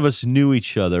 None of us knew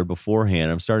each other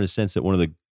beforehand. I'm starting to sense that one of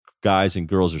the guys and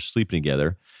girls are sleeping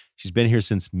together. She's been here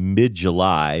since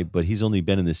mid-July, but he's only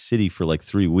been in the city for like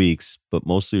 3 weeks, but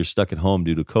mostly are stuck at home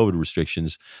due to COVID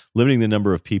restrictions, limiting the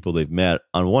number of people they've met.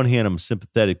 On one hand, I'm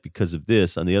sympathetic because of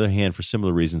this. On the other hand, for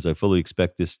similar reasons, I fully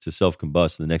expect this to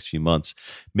self-combust in the next few months,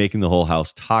 making the whole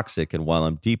house toxic. And while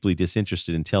I'm deeply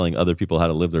disinterested in telling other people how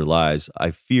to live their lives,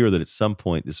 I fear that at some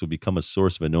point this will become a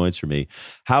source of annoyance for me.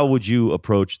 How would you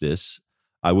approach this?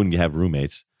 I wouldn't have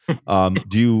roommates.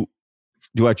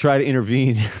 Do I try to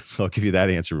intervene? So I'll give you that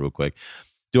answer real quick.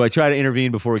 Do I try to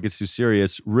intervene before it gets too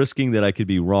serious, risking that I could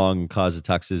be wrong and cause the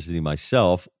toxicity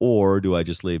myself? Or do I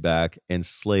just lay back and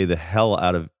slay the hell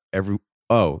out of every...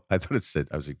 Oh, I thought it said...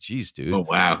 I was like, geez, dude. Oh,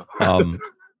 wow.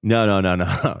 No.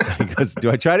 Because do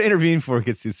I try to intervene before it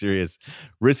gets too serious,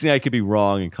 risking I could be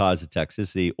wrong and cause the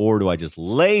toxicity? Or do I just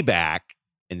lay back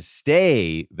and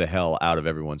stay the hell out of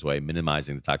everyone's way,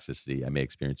 minimizing the toxicity I may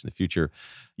experience in the future?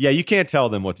 Yeah, you can't tell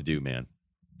them what to do, man.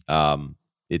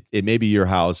 It may be your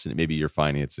house and it may be your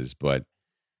finances, but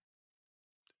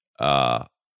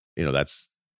that's,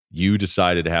 you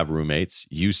decided to have roommates.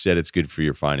 You said it's good for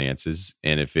your finances,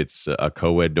 and if it's a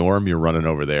co-ed dorm, you're running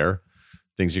over there,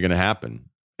 things are going to happen,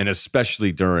 and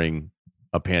especially during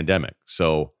a pandemic.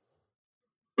 So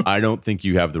I don't think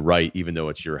you have the right, even though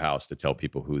it's your house, to tell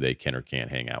people who they can or can't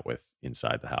hang out with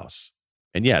inside the house.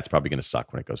 And yeah, it's probably going to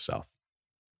suck when it goes south.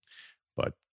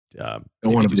 But don't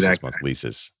want to do 6 that month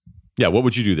leases. Yeah, what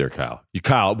would you do there, Kyle?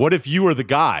 Kyle, what if you were the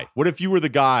guy? What if you were the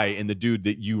guy and the dude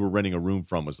that you were renting a room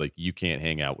from was like, you can't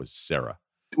hang out with Sarah?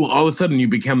 Well, all of a sudden you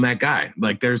become that guy.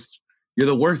 Like, you're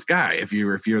the worst guy if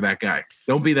you're that guy.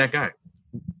 Don't be that guy.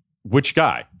 Which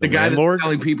guy? The guy landlord? that's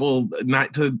telling people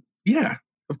not to. Yeah,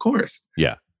 of course.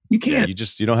 Yeah. You can't. Yeah,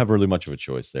 you don't have really much of a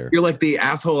choice there. You're like the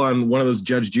asshole on one of those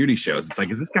Judge Judy shows. It's like,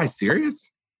 is this guy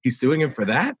serious? He's suing him for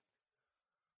that?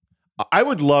 I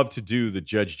would love to do the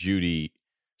Judge Judy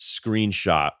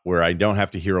screenshot where I don't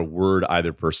have to hear a word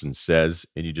either person says,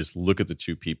 and you just look at the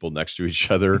two people next to each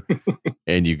other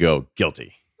and you go,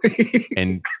 guilty.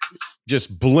 And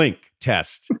just blink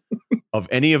test of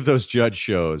any of those judge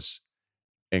shows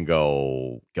and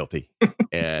go, guilty.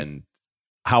 And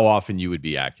how often you would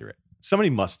be accurate.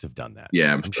 Somebody must have done that.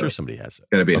 Yeah, I'm sure somebody has it.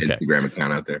 Gotta be an Instagram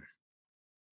account out there.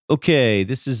 Okay,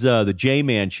 this is the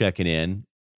J-Man checking in.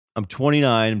 I'm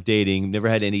 29, I'm dating, never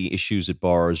had any issues at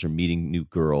bars or meeting new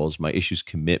girls. My issue's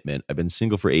commitment. I've been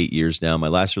single for 8 years now. My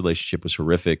last relationship was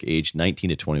horrific, aged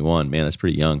 19 to 21. Man, that's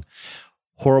pretty young.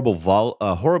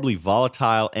 Horribly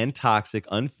volatile and toxic,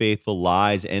 unfaithful,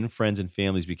 lies, and friends and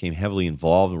families became heavily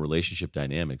involved in relationship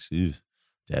dynamics. Ew,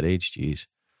 that age, geez.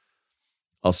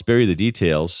 I'll spare you the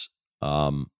details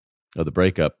of the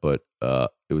breakup, but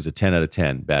it was a 10 out of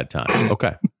 10 bad time.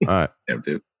 Okay, all right. Yeah,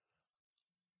 dude.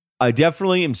 I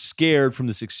definitely am scared from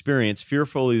this experience,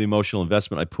 fearful of the emotional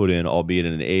investment I put in, albeit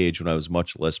in an age when I was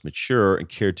much less mature and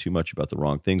cared too much about the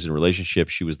wrong things in a relationship.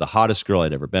 She was the hottest girl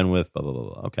I'd ever been with, blah, blah,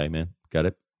 blah, blah. Okay, man, got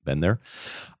it. Been there.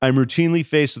 I'm routinely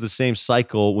faced with the same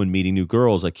cycle when meeting new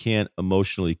girls. I can't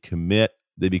emotionally commit.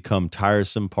 They become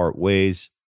tiresome, part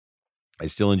ways. I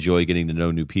still enjoy getting to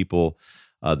know new people.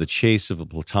 The chase of a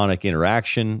platonic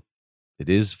interaction, it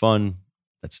is fun.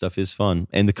 That stuff is fun.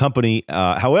 And the company,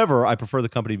 however, I prefer the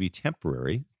company to be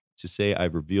temporary. To say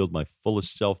I've revealed my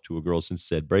fullest self to a girl since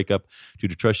said breakup due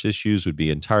to trust issues would be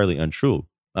entirely untrue.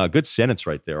 Good sentence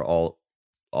right there.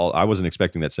 I wasn't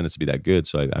expecting that sentence to be that good,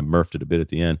 so I murphed it a bit at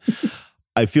the end.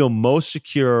 I feel most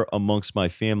secure amongst my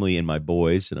family and my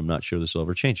boys, and I'm not sure this will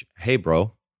ever change. Hey,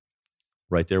 bro.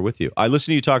 Right there with you. I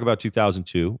listened to you talk about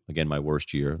 2002, again, my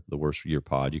worst year, the worst year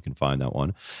pod. You can find that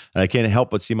one. And I can't help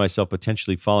but see myself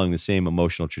potentially following the same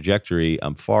emotional trajectory.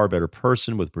 I'm far better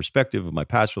person with perspective of my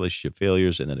past relationship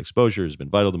failures, and that exposure has been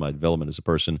vital to my development as a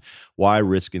person. Why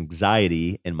risk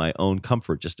anxiety and my own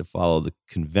comfort just to follow the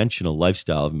conventional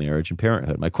lifestyle of marriage and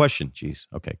parenthood? My question, geez,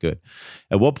 okay, good.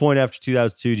 At what point after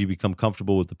 2002 do you become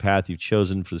comfortable with the path you've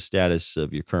chosen for the status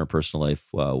of your current personal life?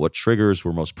 What triggers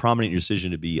were most prominent in your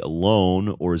decision to be alone?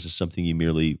 Or is this something you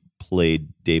merely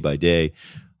played day by day?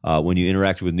 When you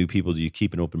interact with new people, do you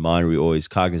keep an open mind, or are you always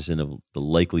cognizant of the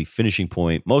likely finishing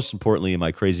point? Most importantly, am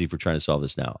I crazy for trying to solve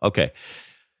this now? Okay.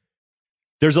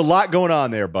 There's a lot going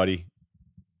on there, buddy.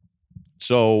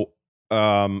 So,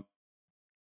 you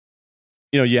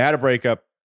had a breakup.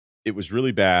 It was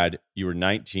really bad. You were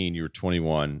 19, you were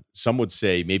 21. Some would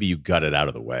say maybe you got it out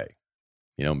of the way.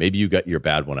 Maybe you got your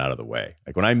bad one out of the way.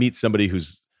 Like when I meet somebody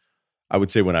I would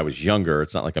say when I was younger,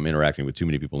 it's not like I'm interacting with too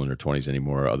many people in their 20s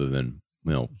anymore, other than,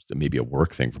 maybe a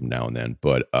work thing from now and then.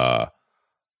 But, I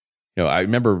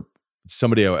remember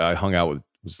somebody I hung out with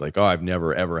was like, oh, I've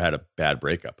never, ever had a bad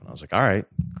breakup. And I was like, all right,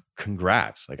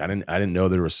 congrats. Like, I didn't know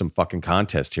there was some fucking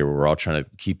contest here where we're all trying to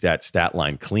keep that stat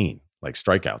line clean, like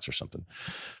strikeouts or something.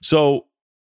 So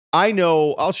I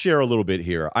know, I'll share a little bit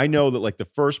here. I know that like the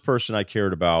first person I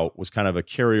cared about was kind of a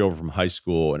carryover from high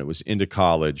school, and it was into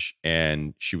college,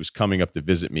 and she was coming up to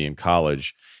visit me in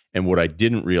college. And what I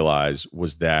didn't realize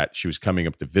was that she was coming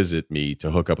up to visit me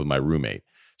to hook up with my roommate.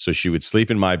 So she would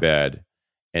sleep in my bed,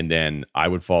 and then I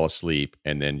would fall asleep,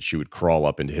 and then she would crawl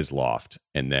up into his loft.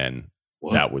 And then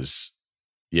that was,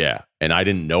 yeah. And I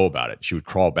didn't know about it. She would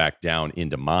crawl back down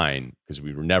into mine because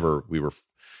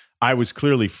I was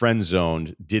clearly friend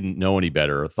zoned, didn't know any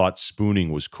better, thought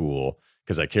spooning was cool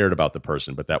because I cared about the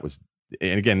person. But that was,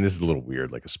 and again, this is a little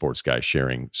weird, like a sports guy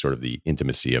sharing sort of the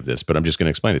intimacy of this, but I'm just going to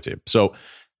explain it to you. So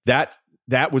that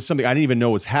was something I didn't even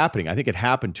know was happening. I think it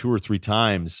happened 2 or 3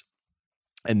 times.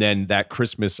 And then that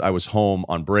Christmas, I was home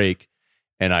on break,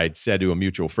 and I'd said to a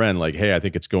mutual friend, like, hey, I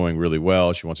think it's going really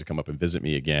well. She wants to come up and visit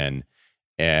me again.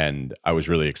 And I was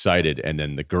really excited. And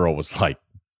then the girl was like,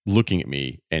 looking at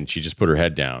me, and she just put her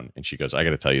head down, and she goes, I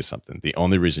got to tell you something. The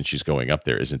only reason she's going up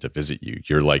there isn't to visit you.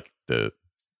 You're like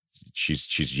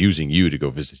she's using you to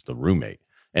go visit the roommate.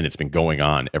 And it's been going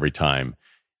on every time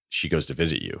she goes to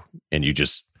visit you. And you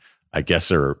just, I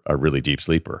guess, are a really deep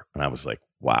sleeper. And I was like,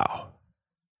 wow.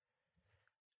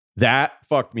 That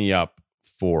fucked me up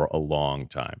for a long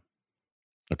time.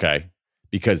 Okay.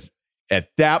 Because at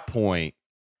that point,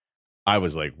 I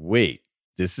was like, wait,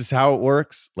 this is how it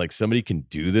works? Like somebody can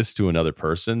do this to another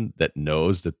person that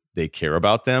knows that they care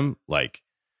about them? Like,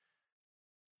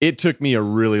 it took me a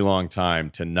really long time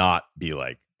to not be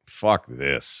like, fuck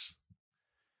this.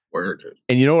 Word.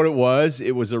 And you know what it was?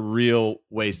 It was a real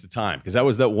waste of time, because that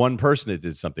was that one person that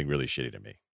did something really shitty to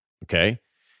me. Okay.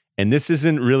 And this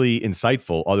isn't really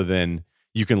insightful, other than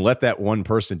you can let that one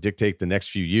person dictate the next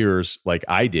few years like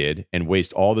I did and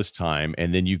waste all this time.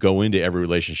 And then you go into every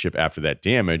relationship after that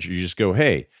damage. You just go,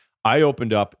 hey, I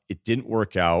opened up. It didn't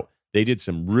work out. They did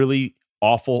some really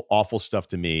awful, awful stuff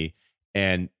to me.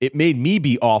 And it made me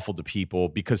be awful to people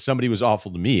because somebody was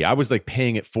awful to me. I was like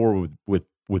paying it forward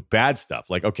with bad stuff.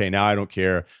 Like, okay, now I don't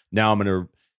care. Now I'm going to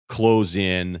close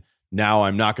in. Now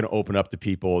I'm not going to open up to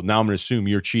people. Now I'm going to assume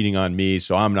you're cheating on me,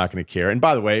 so I'm not going to care. And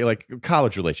by the way, like,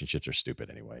 college relationships are stupid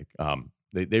anyway.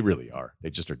 They really are. They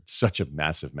just are such a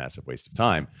massive, massive waste of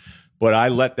time. But I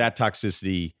let that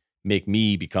toxicity make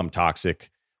me become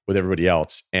toxic with everybody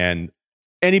else. And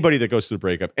anybody that goes through the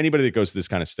breakup, anybody that goes through this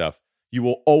kind of stuff, you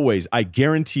will always, I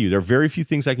guarantee you, there are very few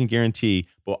things I can guarantee,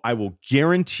 but I will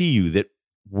guarantee you that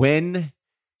when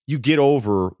you get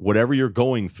over whatever you're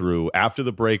going through after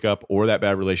the breakup or that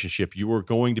bad relationship, you are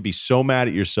going to be so mad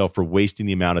at yourself for wasting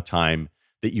the amount of time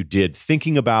that you did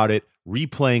thinking about it,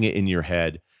 replaying it in your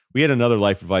head. We had another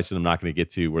life advice that I'm not going to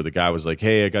get to, where the guy was like,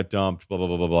 hey, I got dumped, blah, blah,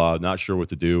 blah, blah, blah. Not sure what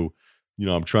to do.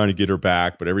 I'm trying to get her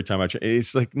back, but every time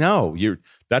it's like, no,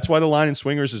 that's why the line in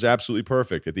Swingers is absolutely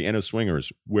perfect at the end of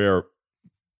Swingers, where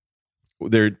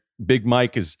Big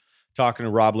Mike is talking to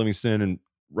Rob Livingston, and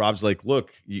Rob's like,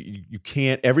 look, you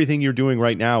can't, everything you're doing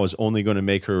right now is only going to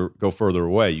make her go further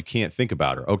away. You can't think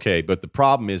about her. Okay. But the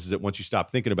problem is that once you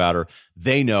stop thinking about her,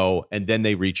 they know, and then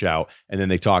they reach out, and then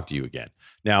they talk to you again.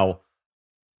 Now,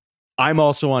 I'm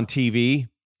also on TV,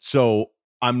 so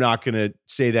I'm not going to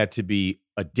say that to be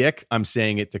a dick. I'm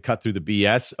saying it to cut through the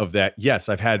BS of that. Yes,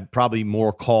 I've had probably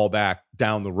more callback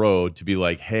down the road to be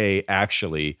like, hey,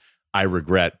 actually, I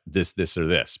regret this, or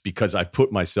this, because I've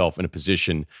put myself in a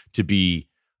position to be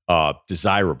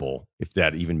desirable, if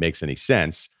that even makes any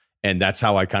sense. And that's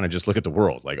how I kind of just look at the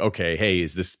world. Like, okay, hey,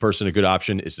 is this person a good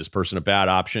option? Is this person a bad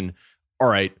option? All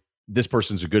right, this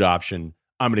person's a good option.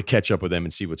 I'm going to catch up with them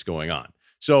and see what's going on.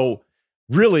 So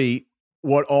really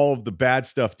what all of the bad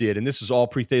stuff did, and this is all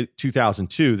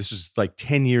pre-2002, this is like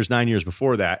 9 years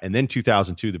before that, and then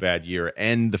 2002, the bad year,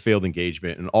 and the failed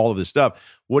engagement and all of this stuff,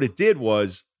 what it did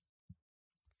was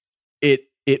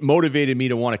it motivated me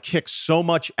to want to kick so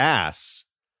much ass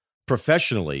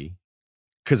professionally,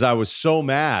 because I was so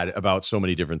mad about so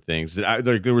many different things that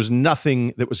there was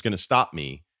nothing that was going to stop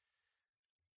me.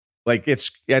 Like,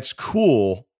 it's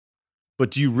cool, but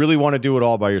do you really want to do it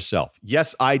all by yourself?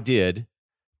 Yes, I did,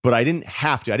 but I didn't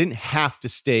have to. I didn't have to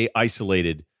stay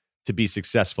isolated to be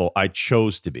successful. I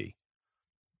chose to be.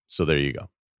 So there you go.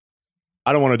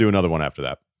 I don't want to do another one after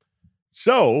that.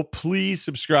 So please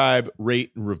subscribe,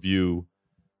 rate, and review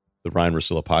the Ryan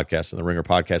Russillo podcast and the Ringer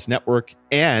Podcast Network.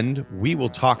 And we will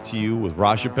talk to you with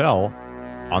Raja Bell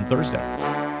on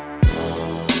Thursday.